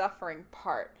long suffering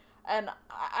part. And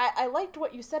I liked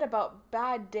what you said about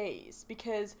bad days,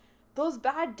 because those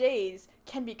bad days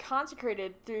can be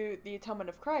consecrated through the atonement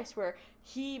of Christ, where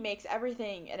he makes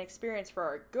everything an experience for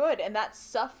our good, and that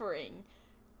suffering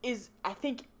is, I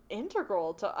think,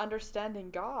 integral to understanding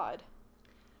God.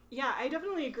 Yeah, I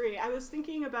definitely agree. I was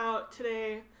thinking about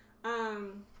today,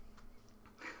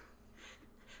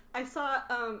 I saw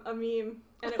a meme,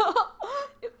 and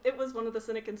it was one of the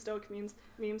Cynic and Stoic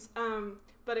memes.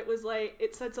 But it was like,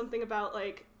 it said something about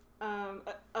like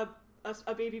a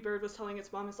baby bird was telling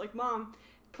its mom, it's like, Mom,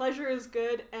 pleasure is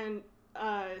good and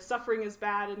suffering is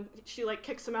bad, and she like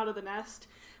kicks him out of the nest,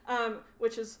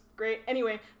 which is great.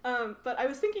 Anyway, but I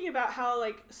was thinking about how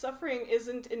like suffering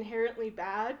isn't inherently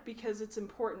bad because it's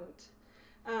important.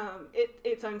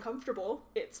 It's uncomfortable,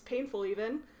 it's painful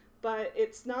even, but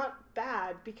it's not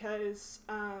bad because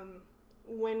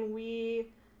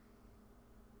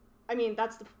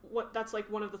that's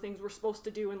like one of the things we're supposed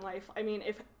to do in life. I mean,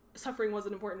 if suffering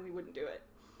wasn't important, we wouldn't do it.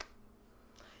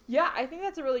 Yeah, I think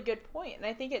that's a really good point, and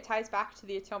I think it ties back to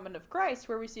the atonement of Christ,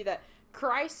 where we see that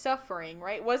Christ's suffering,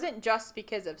 right, wasn't just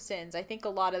because of sins. I think a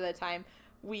lot of the time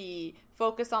we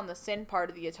focus on the sin part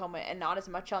of the atonement and not as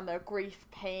much on the grief,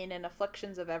 pain, and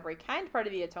afflictions of every kind part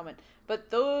of the atonement. But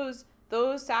those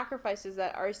sacrifices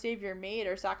that our Savior made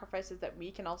are sacrifices that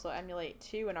we can also emulate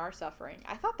too in our suffering.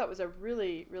 I thought that was a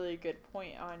really, really good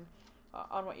point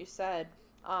on what you said.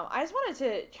 I just wanted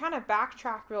to kind of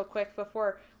backtrack real quick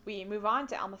before we move on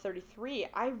to Alma 33.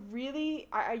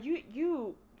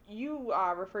 You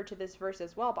referred to this verse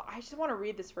as well, but I just want to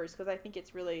read this verse because I think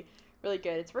it's really, really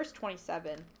good. It's verse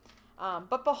 27.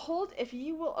 But behold, if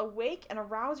you will awake and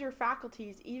arouse your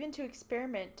faculties, even to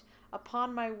experiment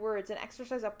upon my words and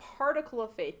exercise a particle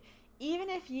of faith,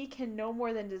 even if ye can no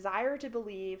more than desire to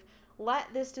believe,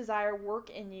 let this desire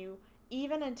work in you,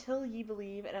 even until ye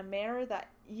believe in a manner that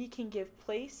ye can give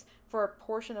place for a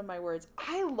portion of my words.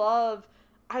 I love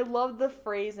the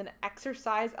phrase, and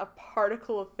exercise a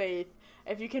particle of faith,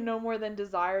 if you can no more than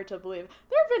desire to believe.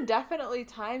 There have been definitely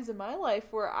times in my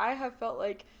life where I have felt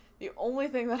like the only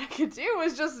thing that I could do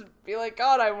was just be like,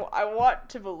 God, I want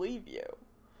to believe you.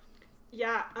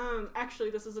 Yeah,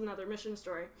 actually, this is another mission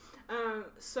story.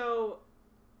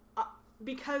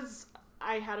 Because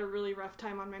I had a really rough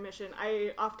time on my mission,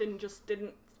 I often just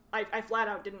I flat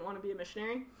out didn't want to be a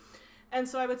missionary. And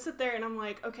so I would sit there and I'm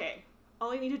like, okay,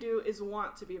 all I need to do is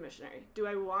want to be a missionary. Do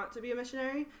I want to be a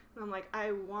missionary? And I'm like,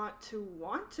 I want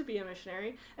to be a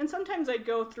missionary. And sometimes I'd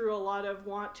go through a lot of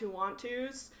want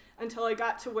tos until I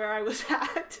got to where I was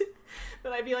at.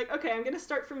 But I'd be like, okay, I'm going to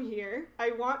start from here. I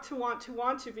want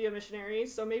to be a missionary,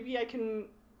 so maybe I can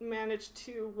manage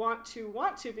to want to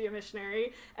be a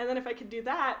missionary. And then if I can do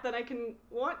that, then I can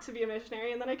want to be a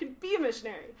missionary, and then I can be a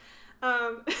missionary.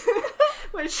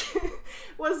 Which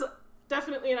was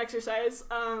definitely an exercise.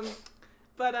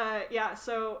 But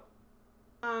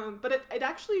it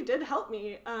actually did help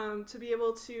me to be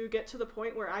able to get to the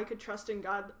point where I could trust in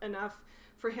God enough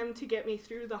for him to get me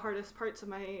through the hardest parts of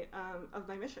my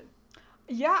mission.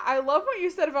 Yeah, I love what you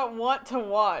said about want to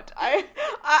want. I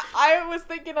was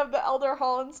thinking of the Elder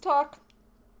Holland's talk,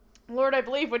 Lord, I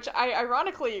Believe, which I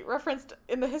ironically referenced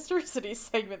in the Historicity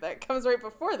segment that comes right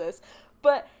before this.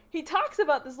 But he talks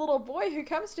about this little boy who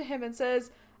comes to him and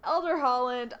says, Elder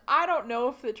Holland, I don't know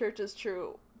if the church is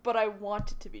true, but I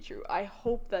want it to be true. I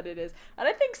hope that it is. And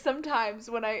I think sometimes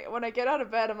when I get out of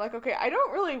bed, I'm like, okay, I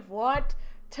don't really want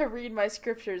to read my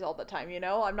scriptures all the time, you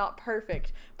know? I'm not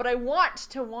perfect, but I want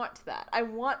to want that. I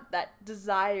want that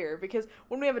desire, because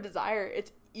when we have a desire,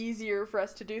 it's easier for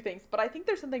us to do things. But I think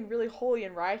there's something really holy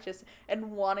and righteous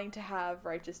in wanting to have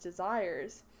righteous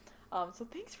desires. So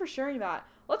thanks for sharing that.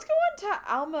 Let's go on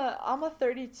to Alma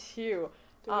 32.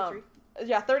 33.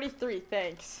 Yeah, 33,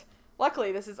 thanks.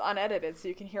 Luckily, this is unedited, so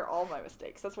you can hear all my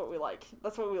mistakes. That's what we like.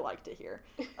 That's what we like to hear.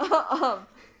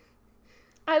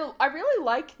 I really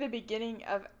like the beginning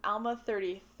of Alma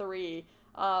 33.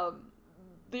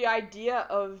 The idea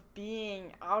of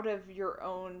being out of your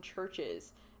own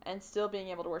churches and still being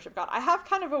able to worship God. I have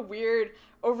kind of a weird,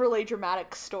 overly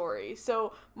dramatic story.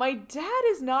 So my dad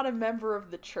is not a member of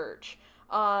the church.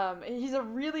 He's a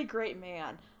really great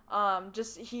man.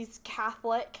 He's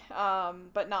Catholic,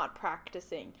 but not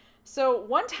practicing. So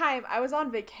one time I was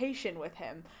on vacation with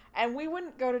him, and we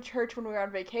wouldn't go to church when we were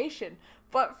on vacation,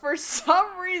 but for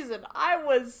some reason I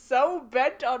was so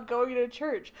bent on going to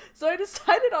church. So I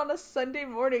decided on a Sunday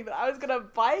morning that I was gonna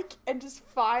bike and just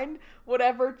find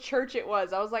whatever church it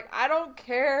was. I was like, I don't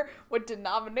care what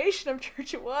denomination of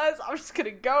church it was, I'm just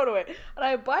gonna go to it. And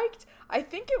I biked. I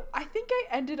think I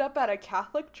ended up at a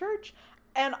Catholic church.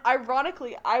 And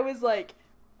ironically, I was like,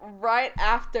 right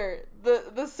after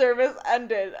the service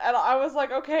ended, and I was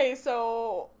like, okay,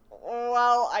 so,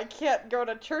 well, I can't go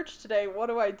to church today, what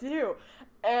do I do?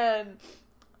 And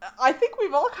I think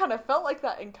we've all kind of felt like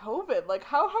that in COVID. Like,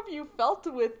 how have you felt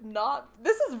with not,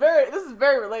 this is very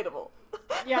relatable.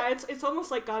 Yeah, it's almost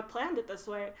like God planned it this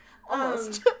way.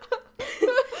 Almost.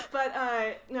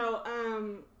 But, no,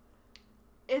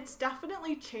 it's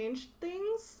definitely changed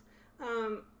things.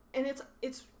 And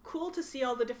it's cool to see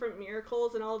all the different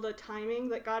miracles and all the timing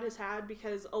that God has had,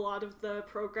 because a lot of the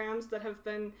programs that have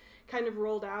been kind of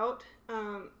rolled out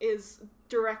is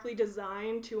directly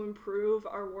designed to improve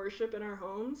our worship in our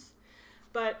homes.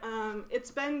 But it's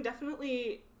been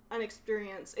definitely an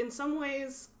experience. In some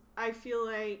ways, I feel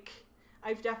like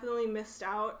I've definitely missed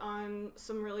out on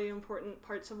some really important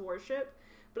parts of worship.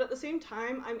 But at the same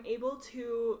time, I'm able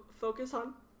to focus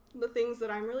on the things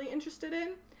that I'm really interested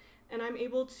in. And I'm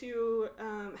able to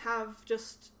have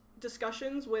just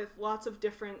discussions with lots of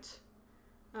different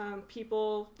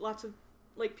people, lots of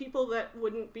like people that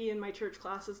wouldn't be in my church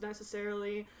classes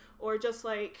necessarily, or just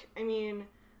like,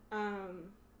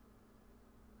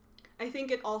 I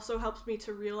think it also helps me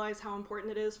to realize how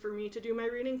important it is for me to do my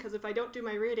reading, because if I don't do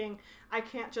my reading, I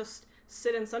can't just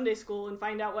sit in Sunday school and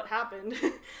find out what happened.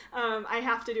 I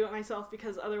have to do it myself,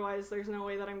 because otherwise there's no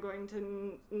way that I'm going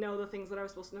to know the things that I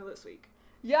was supposed to know this week.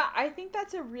 Yeah, I think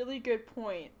that's a really good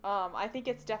point. I think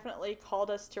it's definitely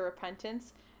called us to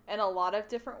repentance in a lot of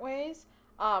different ways.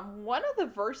 One of the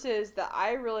verses that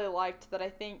I really liked that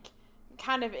I think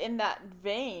kind of in that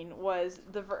vein was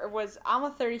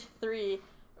Alma 33,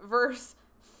 verse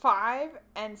 5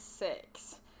 and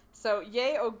 6. So,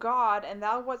 yea, O God, and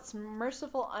thou wast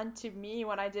merciful unto me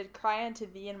when I did cry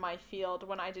unto thee in my field,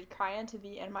 when I did cry unto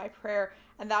thee in my prayer,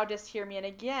 and thou didst hear me. And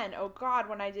again, O God,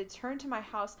 when I did turn to my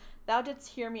house, thou didst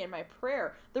hear me in my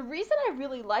prayer. The reason I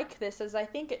really like this is I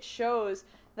think it shows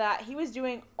that he was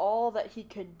doing all that he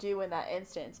could do in that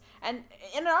instance. And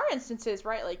in our instances,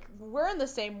 right, like, we're in the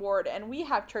same ward, and we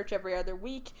have church every other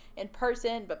week in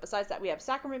person, but besides that, we have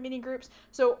sacrament meeting groups.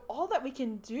 So all that we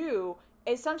can do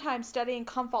is sometimes studying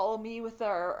Come Follow Me with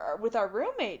our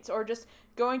roommates, or just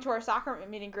going to our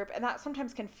sacrament meeting group, and that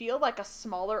sometimes can feel like a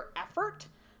smaller effort,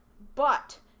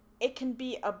 but it can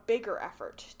be a bigger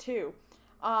effort too.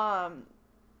 And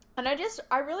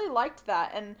I really liked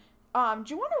that. And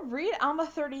do you want to read Alma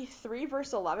 33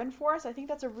 verse 11 for us? I think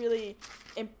that's a really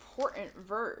important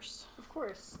verse. Of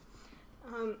course.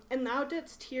 And thou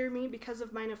didst hear me because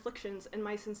of mine afflictions and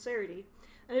my sincerity.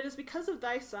 And it is because of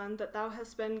thy Son that thou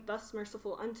hast been thus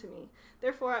merciful unto me.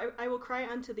 Therefore I will cry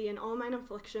unto thee in all mine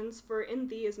afflictions, for in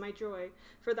thee is my joy.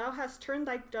 For thou hast turned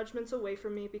thy judgments away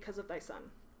from me because of thy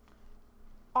Son.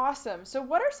 Awesome. So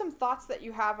what are some thoughts that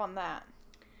you have on that?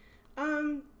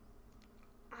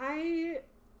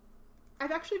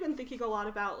 I've actually been thinking a lot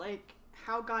about like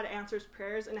how God answers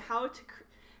prayers, and how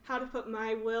to put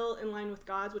my will in line with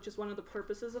God's, which is one of the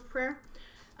purposes of prayer.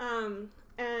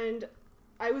 And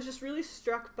I was just really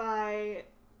struck by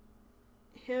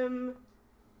him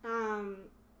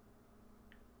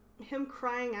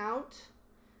crying out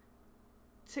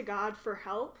to God for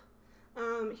help.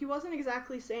 He wasn't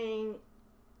exactly saying,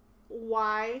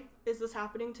 why is this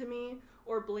happening to me,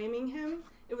 or blaming him.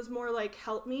 It was more like,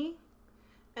 help me.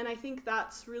 And I think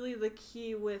that's really the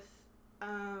key with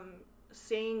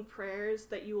saying prayers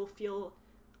that you will feel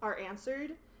are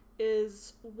answered,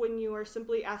 is when you are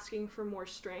simply asking for more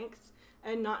strength,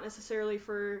 and not necessarily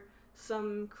for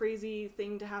some crazy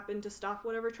thing to happen to stop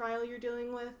whatever trial you're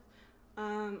dealing with,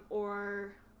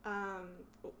 or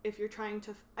if you're trying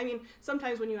to,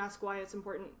 sometimes when you ask why, it's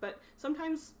important, but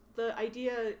sometimes the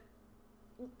idea,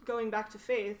 going back to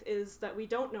faith, is that we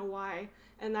don't know why,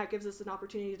 and that gives us an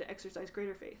opportunity to exercise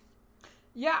greater faith.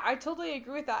 Yeah, I totally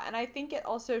agree with that, and I think it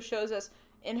also shows us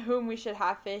in whom we should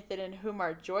have faith and in whom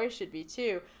our joy should be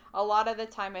too. A lot of the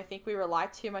time, I think we rely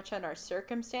too much on our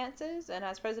circumstances, and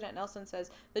as President Nelson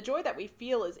says, the joy that we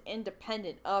feel is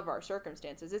independent of our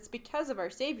circumstances. It's because of our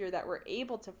Savior that we're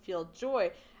able to feel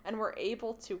joy, and we're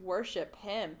able to worship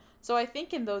Him. So I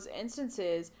think in those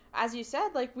instances, as you said,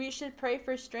 like, we should pray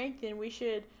for strength, and we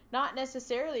should not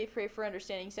necessarily pray for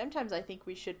understanding. Sometimes I think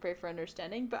we should pray for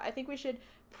understanding, but I think we should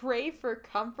pray for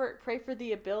comfort, pray for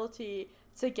the ability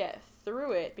to get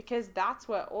through it, because that's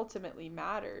what ultimately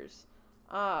matters.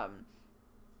 I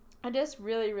just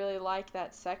really, really like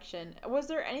that section. Was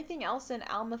there anything else in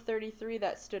Alma 33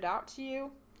 that stood out to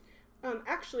you?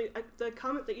 Actually, the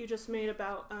comment that you just made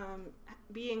about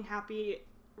being happy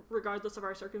regardless of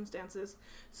our circumstances.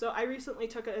 So I recently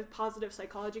took a positive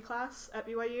psychology class at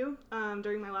BYU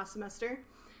during my last semester.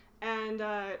 And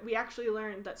we actually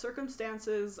learned that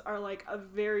circumstances are like a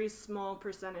very small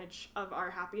percentage of our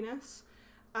happiness.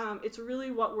 It's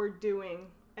really what we're doing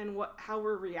and how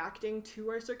we're reacting to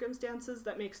our circumstances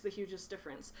that makes the hugest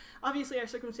difference. Obviously, our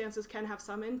circumstances can have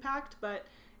some impact, but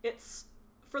it's,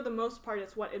 for the most part,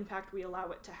 it's what impact we allow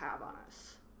it to have on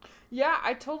us. Yeah,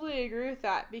 I totally agree with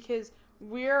that, because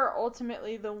we're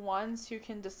ultimately the ones who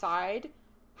can decide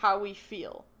how we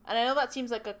feel. And I know that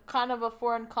seems like a kind of a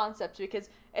foreign concept because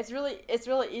it's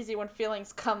really easy when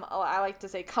feelings come, I like to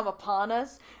say, come upon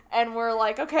us, and we're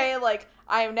like, okay, like,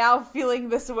 I am now feeling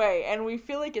this way, and we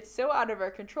feel like it's so out of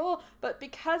our control, but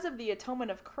because of the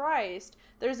atonement of Christ,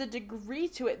 there's a degree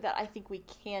to it that I think we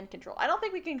can control. I don't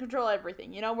think we can control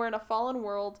everything. You know, we're in a fallen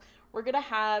world, we're going to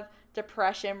have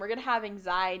depression, we're going to have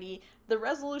anxiety, the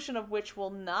resolution of which will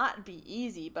not be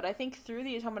easy, but I think through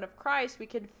the atonement of Christ, we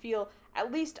can feel at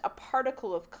least a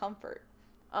particle of comfort.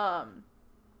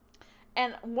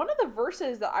 And one of the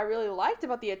verses that I really liked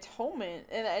about the atonement,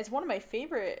 and it's one of my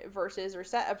favorite verses or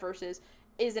set of verses,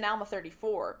 is in Alma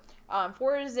 34.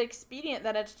 For it is expedient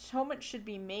that an atonement should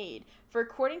be made. For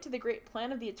according to the great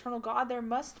plan of the eternal God, there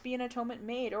must be an atonement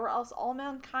made, or else all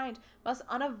mankind must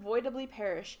unavoidably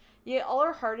perish. Yea, all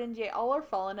are hardened, yea, all are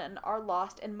fallen, and are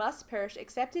lost, and must perish,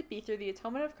 except it be through the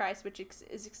atonement of Christ, which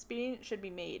is expedient should be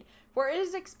made. For it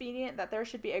is expedient that there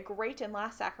should be a great and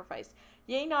last sacrifice.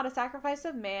 Yea, not a sacrifice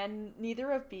of man,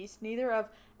 neither of beast, neither of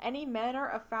any manner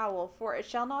of fowl, for it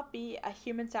shall not be a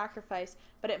human sacrifice,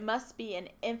 but it must be an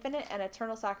infinite and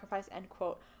eternal sacrifice, end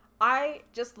quote. I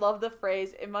just love the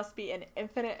phrase, it must be an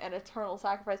infinite and eternal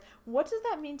sacrifice. What does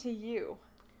that mean to you?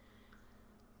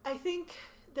 I think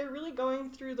they're really going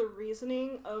through the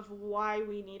reasoning of why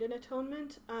we need an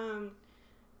atonement.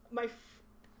 My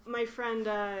friend,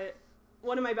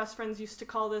 one of my best friends used to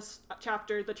call this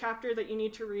chapter the chapter that you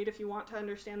need to read if you want to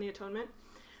understand the atonement.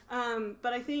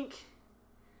 But I think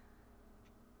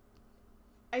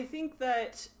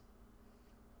that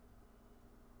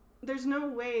there's no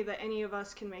way that any of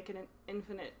us can make an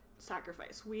infinite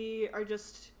sacrifice. We're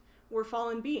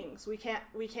fallen beings. We can't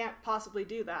possibly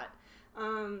do that.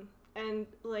 And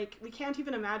like, we can't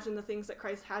even imagine the things that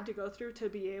Christ had to go through to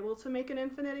be able to make an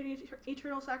infinite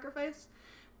eternal sacrifice.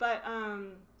 But,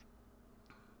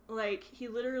 like, he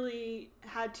literally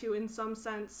had to, in some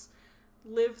sense,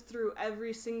 live through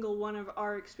every single one of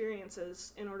our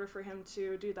experiences in order for him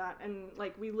to do that. And,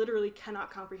 like, we literally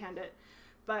cannot comprehend it.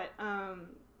 But,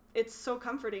 it's so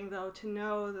comforting, though, to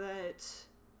know that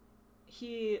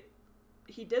he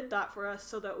did that for us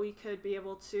so that we could be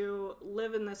able to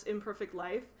live in this imperfect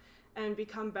life and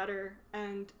become better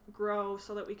and grow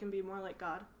so that we can be more like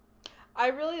God. I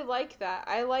really like that.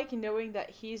 I like knowing that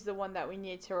he's the one that we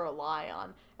need to rely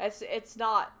on. It's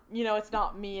not, it's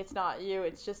not me, it's not you,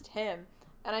 it's just him.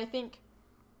 And I think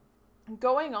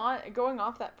going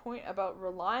off that point about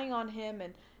relying on him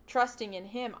and trusting in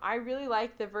him, I really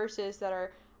like the verses that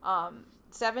are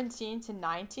 17 to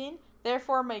 19.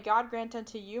 Therefore may God grant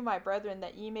unto you, my brethren,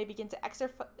 that ye may begin to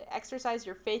exercise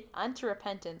your faith unto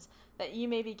repentance, that ye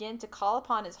may begin to call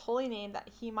upon his holy name, that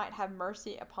he might have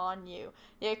mercy upon you.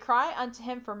 Yea, cry unto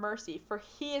him for mercy, for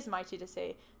he is mighty to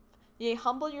save. Yea,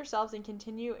 humble yourselves and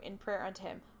continue in prayer unto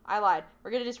him. I lied. We're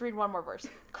going to just read one more verse.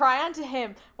 Cry unto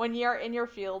him when ye are in your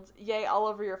fields, yea, all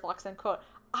over your flocks, end quote.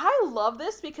 I love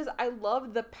this because I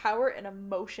love the power and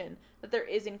emotion that there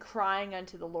is in crying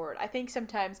unto the Lord. I think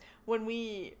sometimes when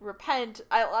we repent,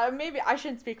 maybe I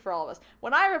shouldn't speak for all of us.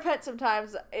 When I repent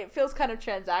sometimes, it feels kind of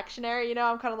transactionary,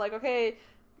 I'm kind of like, okay,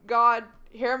 God,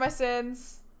 here are my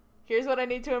sins. Here's what I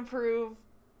need to improve.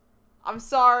 I'm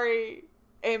sorry.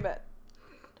 Amen.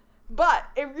 But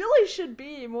it really should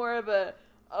be more of a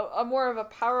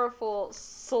powerful,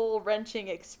 soul-wrenching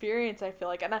experience, I feel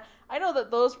like. And I know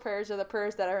that those prayers are the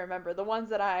prayers that I remember, the ones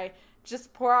that I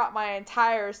just pour out my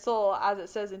entire soul, as it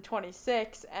says in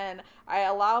 26, and I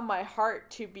allow my heart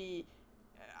to be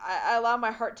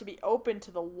open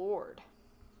to the Lord.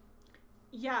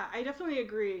 Yeah, I definitely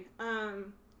agree.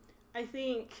 I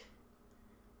think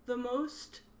the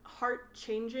most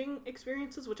heart-changing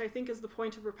experiences, which I think is the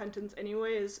point of repentance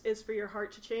anyway, is for your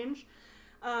heart to change,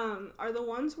 are the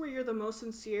ones where you're the most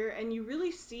sincere and you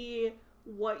really see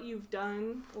what you've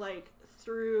done, like,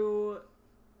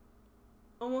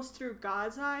 almost through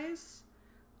God's eyes,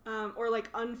 or, like,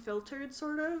 unfiltered,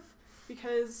 sort of,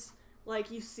 because, like,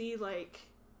 you see, like,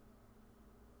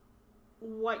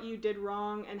 what you did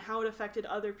wrong and how it affected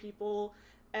other people,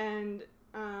 and,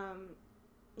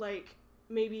 like,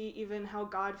 maybe even how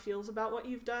God feels about what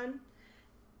you've done.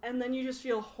 And then you just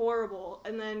feel horrible.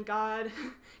 And then God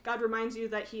reminds you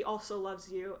that he also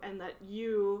loves you and that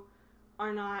you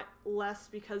are not less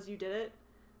because you did it,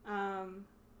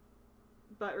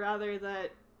 but rather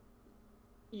that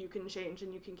you can change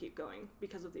and you can keep going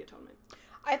because of the atonement.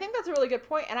 I think that's a really good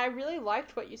point. And I really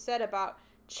liked what you said about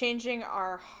changing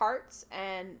our hearts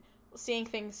and seeing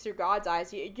things through God's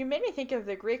eyes. You made me think of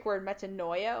the Greek word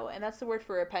metanoia, and that's the word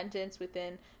for repentance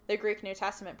within the Greek New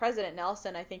Testament. President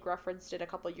Nelson, I think, referenced it a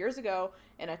couple years ago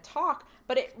in a talk,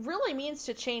 but it really means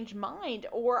to change mind,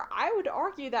 or I would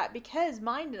argue that because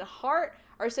mind and heart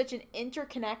are such an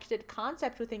interconnected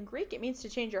concept within Greek. It means to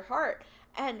change your heart.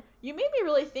 And you made me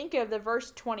really think of the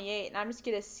verse 28, and I'm just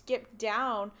going to skip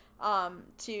down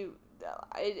to,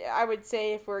 I would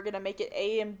say if we're going to make it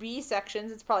A and B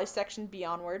sections, it's probably section B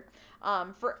onward.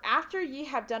 For after ye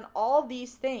have done all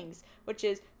these things, which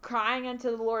is crying unto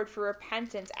the Lord for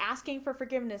repentance, asking for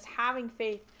forgiveness, having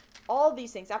faith, all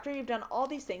these things, after you've done all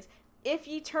these things, if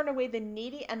ye turn away the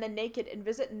needy and the naked, and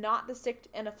visit not the sick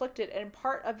and afflicted, and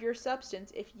impart of your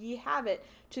substance, if ye have it,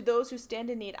 to those who stand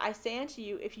in need, I say unto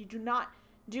you, if you do not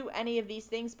do any of these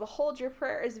things, behold, your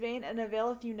prayer is vain, and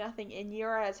availeth you nothing, and ye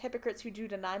are as hypocrites who do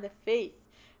deny the faith.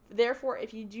 Therefore,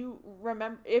 if you do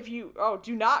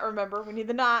not remember, we need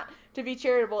the not, to be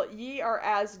charitable, ye are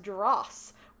as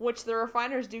dross, which the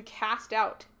refiners do cast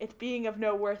out, it being of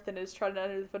no worth, and is trodden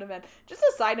under the foot of men. Just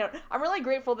a side note, I'm really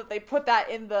grateful that they put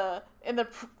that in the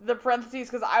parentheses,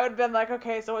 because I would have been like,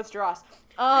 okay, so it's dross.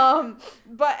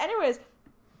 But anyways,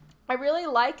 I really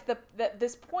like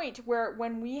this point where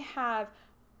when we have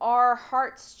our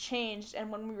hearts changed,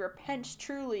 and when we repent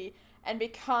truly and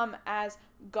become as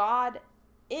God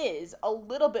is, a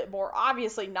little bit more,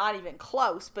 obviously not even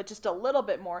close, but just a little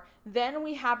bit more, then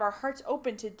we have our hearts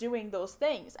open to doing those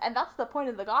things. And that's the point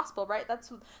of the gospel, right?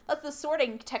 That's the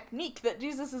sorting technique that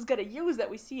Jesus is going to use, that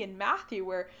we see in Matthew,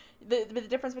 where the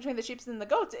difference between the sheep and the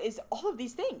goats is all of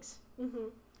these things. Mm-hmm.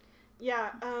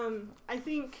 Yeah, I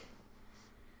think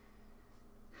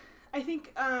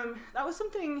that was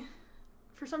something,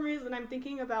 for some reason, I'm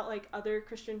thinking about like other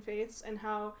Christian faiths and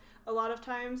how a lot of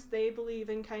times they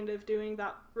believe in kind of doing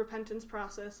that repentance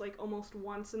process like almost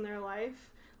once in their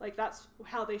life. Like that's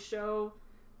how they show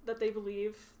that they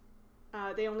believe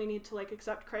they only need to like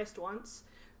accept Christ once.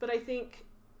 But I think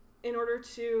in order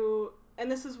to,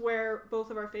 and this is where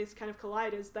both of our faiths kind of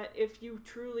collide, is that if you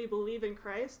truly believe in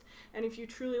Christ and if you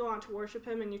truly want to worship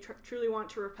him and you truly want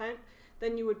to repent,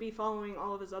 then you would be following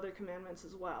all of his other commandments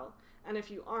as well. And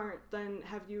if you aren't, then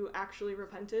have you actually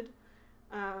repented?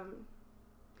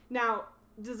 Now,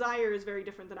 desire is very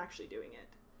different than actually doing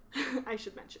it, I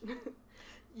should mention.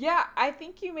 Yeah, I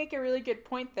think you make a really good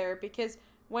point there, because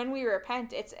when we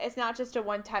repent, it's not just a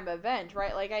one-time event,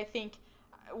 right? Like, I think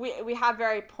we have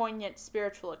very poignant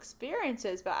spiritual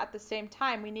experiences, but at the same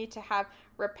time, we need to have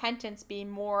repentance be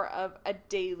more of a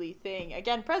daily thing.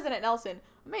 Again, President Nelson,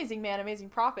 amazing man, amazing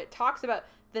prophet, talks about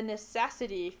the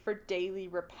necessity for daily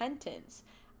repentance.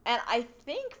 And I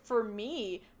think for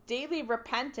me, daily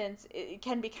repentance, it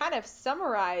can be kind of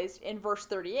summarized in verse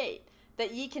 38.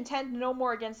 That ye contend no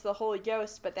more against the Holy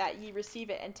Ghost, but that ye receive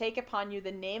it, and take upon you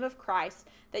the name of Christ,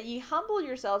 that ye humble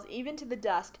yourselves even to the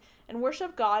dust, and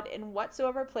worship God in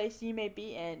whatsoever place ye may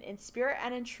be in spirit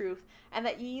and in truth, and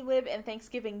that ye live in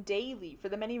thanksgiving daily for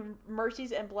the many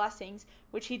mercies and blessings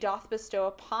which he doth bestow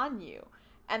upon you.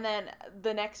 And then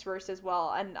the next verse as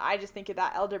well, and I just think of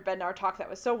that Elder Bednar talk that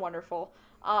was so wonderful.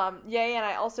 Yea, and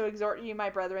I also exhort you, my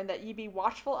brethren, that ye be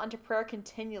watchful unto prayer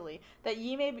continually, that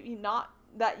ye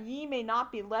may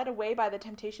not be led away by the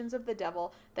temptations of the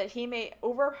devil, that he may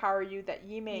overpower you, that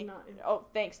ye may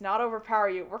not overpower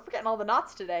you. We're forgetting all the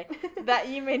knots today. That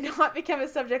ye may not become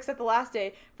his subjects at the last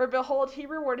day, for behold, he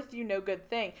rewardeth you no good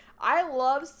thing. I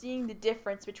love seeing the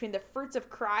difference between the fruits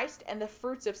of Christ and the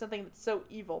fruits of something that's so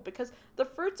evil, because the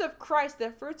fruits of Christ,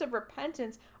 the fruits of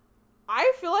repentance,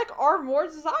 I feel like are more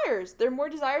desires. They're more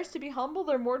desires to be humble.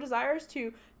 They're more desires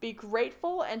to be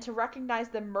grateful and to recognize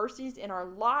the mercies in our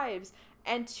lives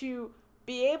and to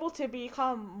be able to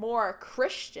become more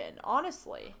Christian,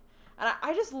 honestly. And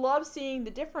I just love seeing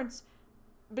the difference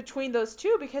between those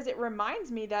two, because it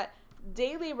reminds me that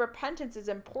daily repentance is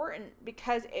important,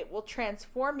 because it will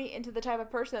transform me into the type of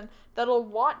person that'll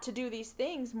want to do these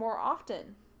things more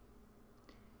often.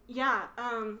 Yeah,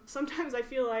 sometimes I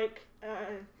feel like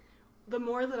the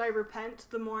more that I repent,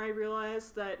 the more I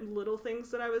realize that little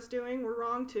things that I was doing were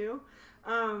wrong too.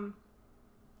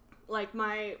 Like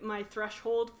my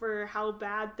threshold for how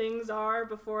bad things are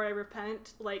before I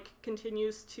repent, like,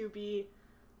 continues to be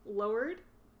lowered.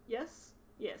 Yes.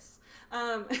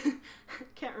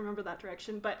 Can't remember that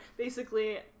direction, but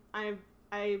basically I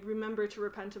remember to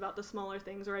repent about the smaller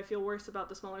things, or I feel worse about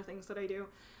the smaller things that I do,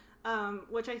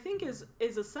 which I think is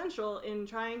essential in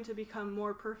trying to become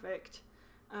more perfect.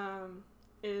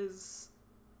 Is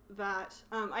that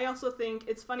I also think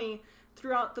it's funny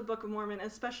throughout the Book of Mormon,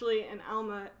 especially in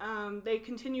Alma, they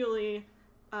continually,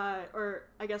 or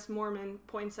I guess Mormon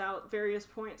points out various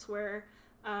points where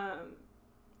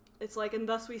it's like, and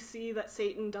thus we see that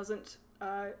Satan doesn't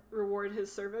reward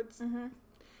his servants. Mm-hmm.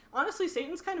 Honestly,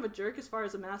 Satan's kind of a jerk as far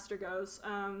as a master goes.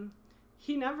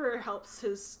 He never helps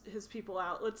his people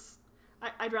out.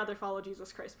 I'd rather follow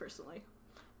Jesus Christ personally.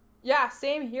 Yeah,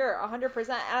 same here, 100%. And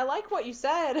I like what you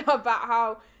said about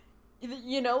how,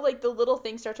 like the little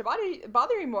things start to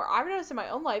bother you more. I've noticed in my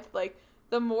own life, like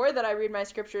the more that I read my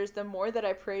scriptures, the more that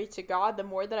I pray to God, the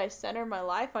more that I center my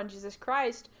life on Jesus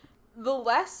Christ, the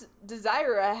less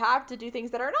desire I have to do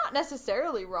things that are not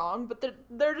necessarily wrong, but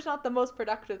they're just not the most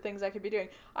productive things I could be doing.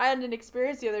 I had an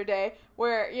experience the other day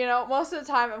where, most of the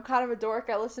time I'm kind of a dork.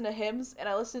 I listen to hymns and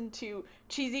I listen to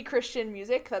cheesy Christian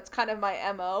music. That's kind of my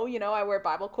MO. I wear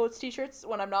Bible quotes t-shirts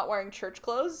when I'm not wearing church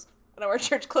clothes. And I wear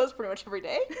church clothes pretty much every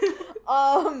day.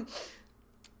 But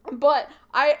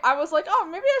I was like, oh,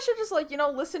 maybe I should just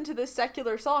listen to this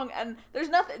secular song. And there's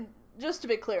nothing... Just to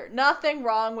be clear, nothing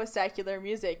wrong with secular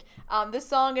music. This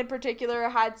song in particular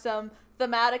had some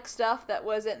thematic stuff that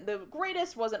wasn't the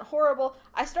greatest, wasn't horrible.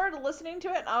 I started listening to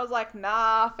it and I was like,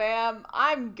 nah, fam,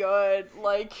 I'm good.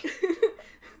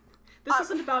 This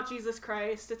isn't about Jesus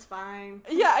Christ. It's fine.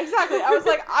 Yeah, exactly. I was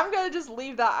like, I'm gonna just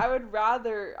leave that. I'd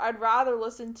rather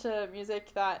listen to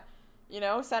music that,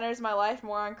 centers my life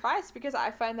more on Christ, because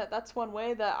I find that that's one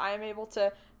way that I'm able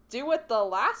to do what the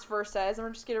last verse says, and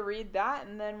we're just going to read that,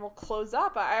 and then we'll close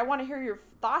up. I want to hear your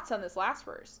thoughts on this last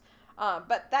verse.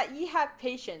 But that ye have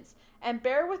patience, and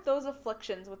bear with those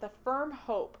afflictions with a firm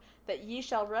hope, that ye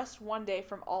shall rest one day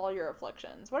from all your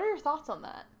afflictions. What are your thoughts on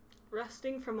that?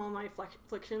 Resting from all my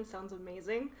afflictions sounds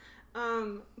amazing.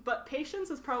 But patience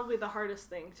is probably the hardest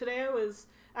thing. Today I was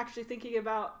actually thinking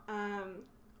about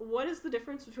what is the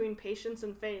difference between patience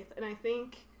and faith, and I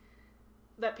think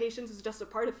that patience is just a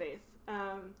part of faith.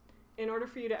 In order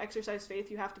for you to exercise faith,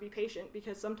 you have to be patient,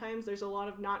 because sometimes there's a lot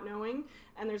of not knowing,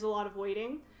 and there's a lot of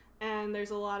waiting, and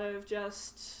there's a lot of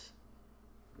just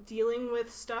dealing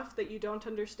with stuff that you don't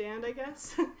understand, I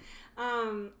guess.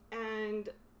 And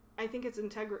I think it's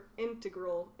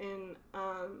integral in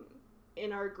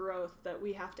our growth that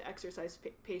we have to exercise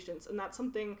patience, and that's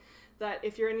something that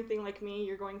if you're anything like me,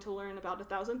 you're going to learn about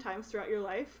 1,000 times throughout your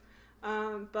life.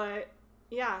 But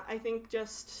yeah, I think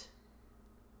just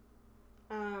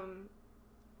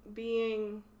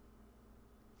being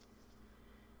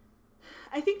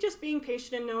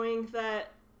patient and knowing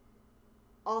that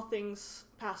all things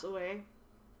pass away,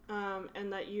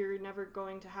 and that you're never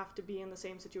going to have to be in the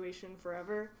same situation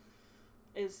forever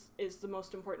is the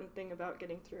most important thing about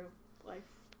getting through life.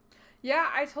 Yeah,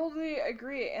 I totally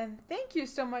agree, and thank you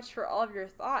so much for all of your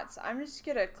thoughts. I'm just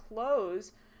going to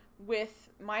close with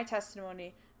my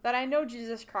testimony that I know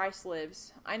Jesus Christ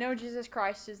lives. I know Jesus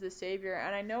Christ is the Savior,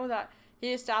 and I know that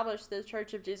He established the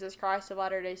Church of Jesus Christ of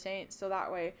Latter-day Saints, so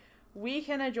that way we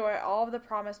can enjoy all of the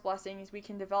promised blessings, we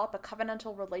can develop a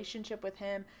covenantal relationship with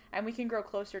Him, and we can grow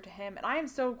closer to Him. And I am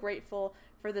so grateful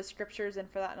for the scriptures and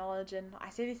for that knowledge, and I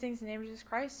say these things in the name of Jesus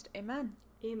Christ. Amen.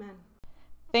 Amen.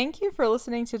 Thank you for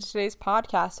listening to today's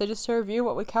podcast. So just to review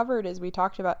what we covered is we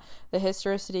talked about the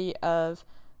historicity of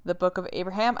the Book of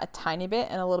Abraham a tiny bit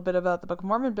and a little bit about the Book of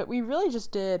Mormon, but we really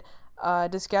just did a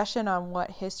discussion on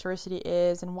what historicity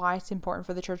is and why it's important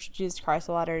for the Church of Jesus Christ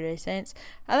of Latter-day Saints.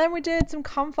 And then we did some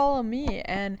Come Follow Me,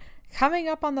 and coming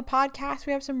up on the podcast,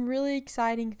 we have some really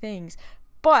exciting things.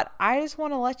 But I just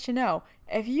want to let you know,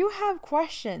 if you have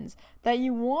questions that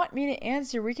you want me to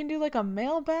answer, we can do like a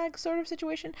mailbag sort of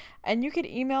situation, and you could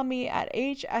email me at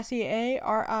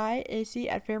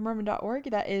hseariac@fairmormon.org.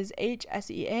 That is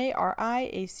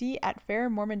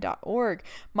hseariac@fairmormon.org.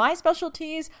 My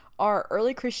specialties are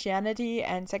early Christianity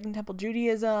and Second Temple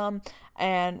Judaism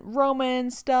and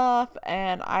Roman stuff,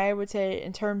 and I would say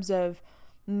in terms of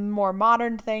more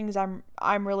modern things, I'm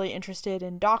really interested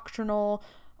in doctrinal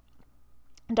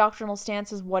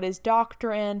stances, what is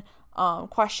doctrine,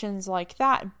 questions like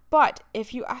that. But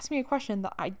if you ask me a question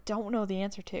that I don't know the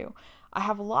answer to, I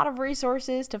have a lot of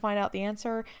resources to find out the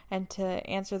answer and to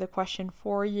answer the question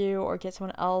for you, or get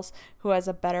someone else who has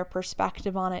a better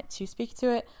perspective on it to speak to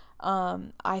it.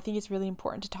 I think it's really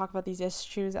important to talk about these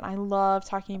issues, and I love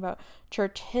talking about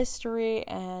church history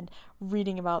and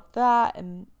reading about that,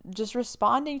 and just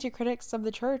responding to critics of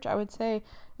the church, I would say,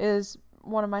 is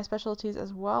one of my specialties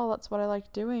as well. That's what I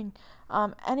like doing.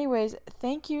 Anyways,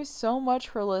 thank you so much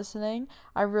for listening.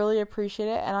 I really appreciate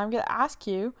it, and I'm going to ask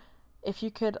you if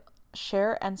you could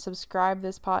share and subscribe to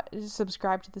this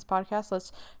podcast.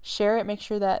 Let's share it. Make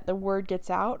sure that the word gets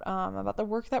out about the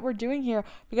work that we're doing here,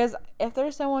 because if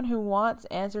there's someone who wants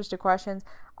answers to questions,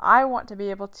 I want to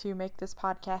be able to make this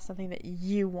podcast something that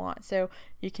you want. So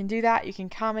you can do that. You can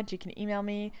comment. You can email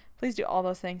me. Please do all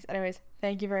those things. Anyways,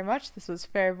 thank you very much. This was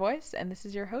Fair Voice, and this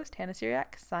is your host, Hannah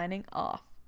Syriac, signing off.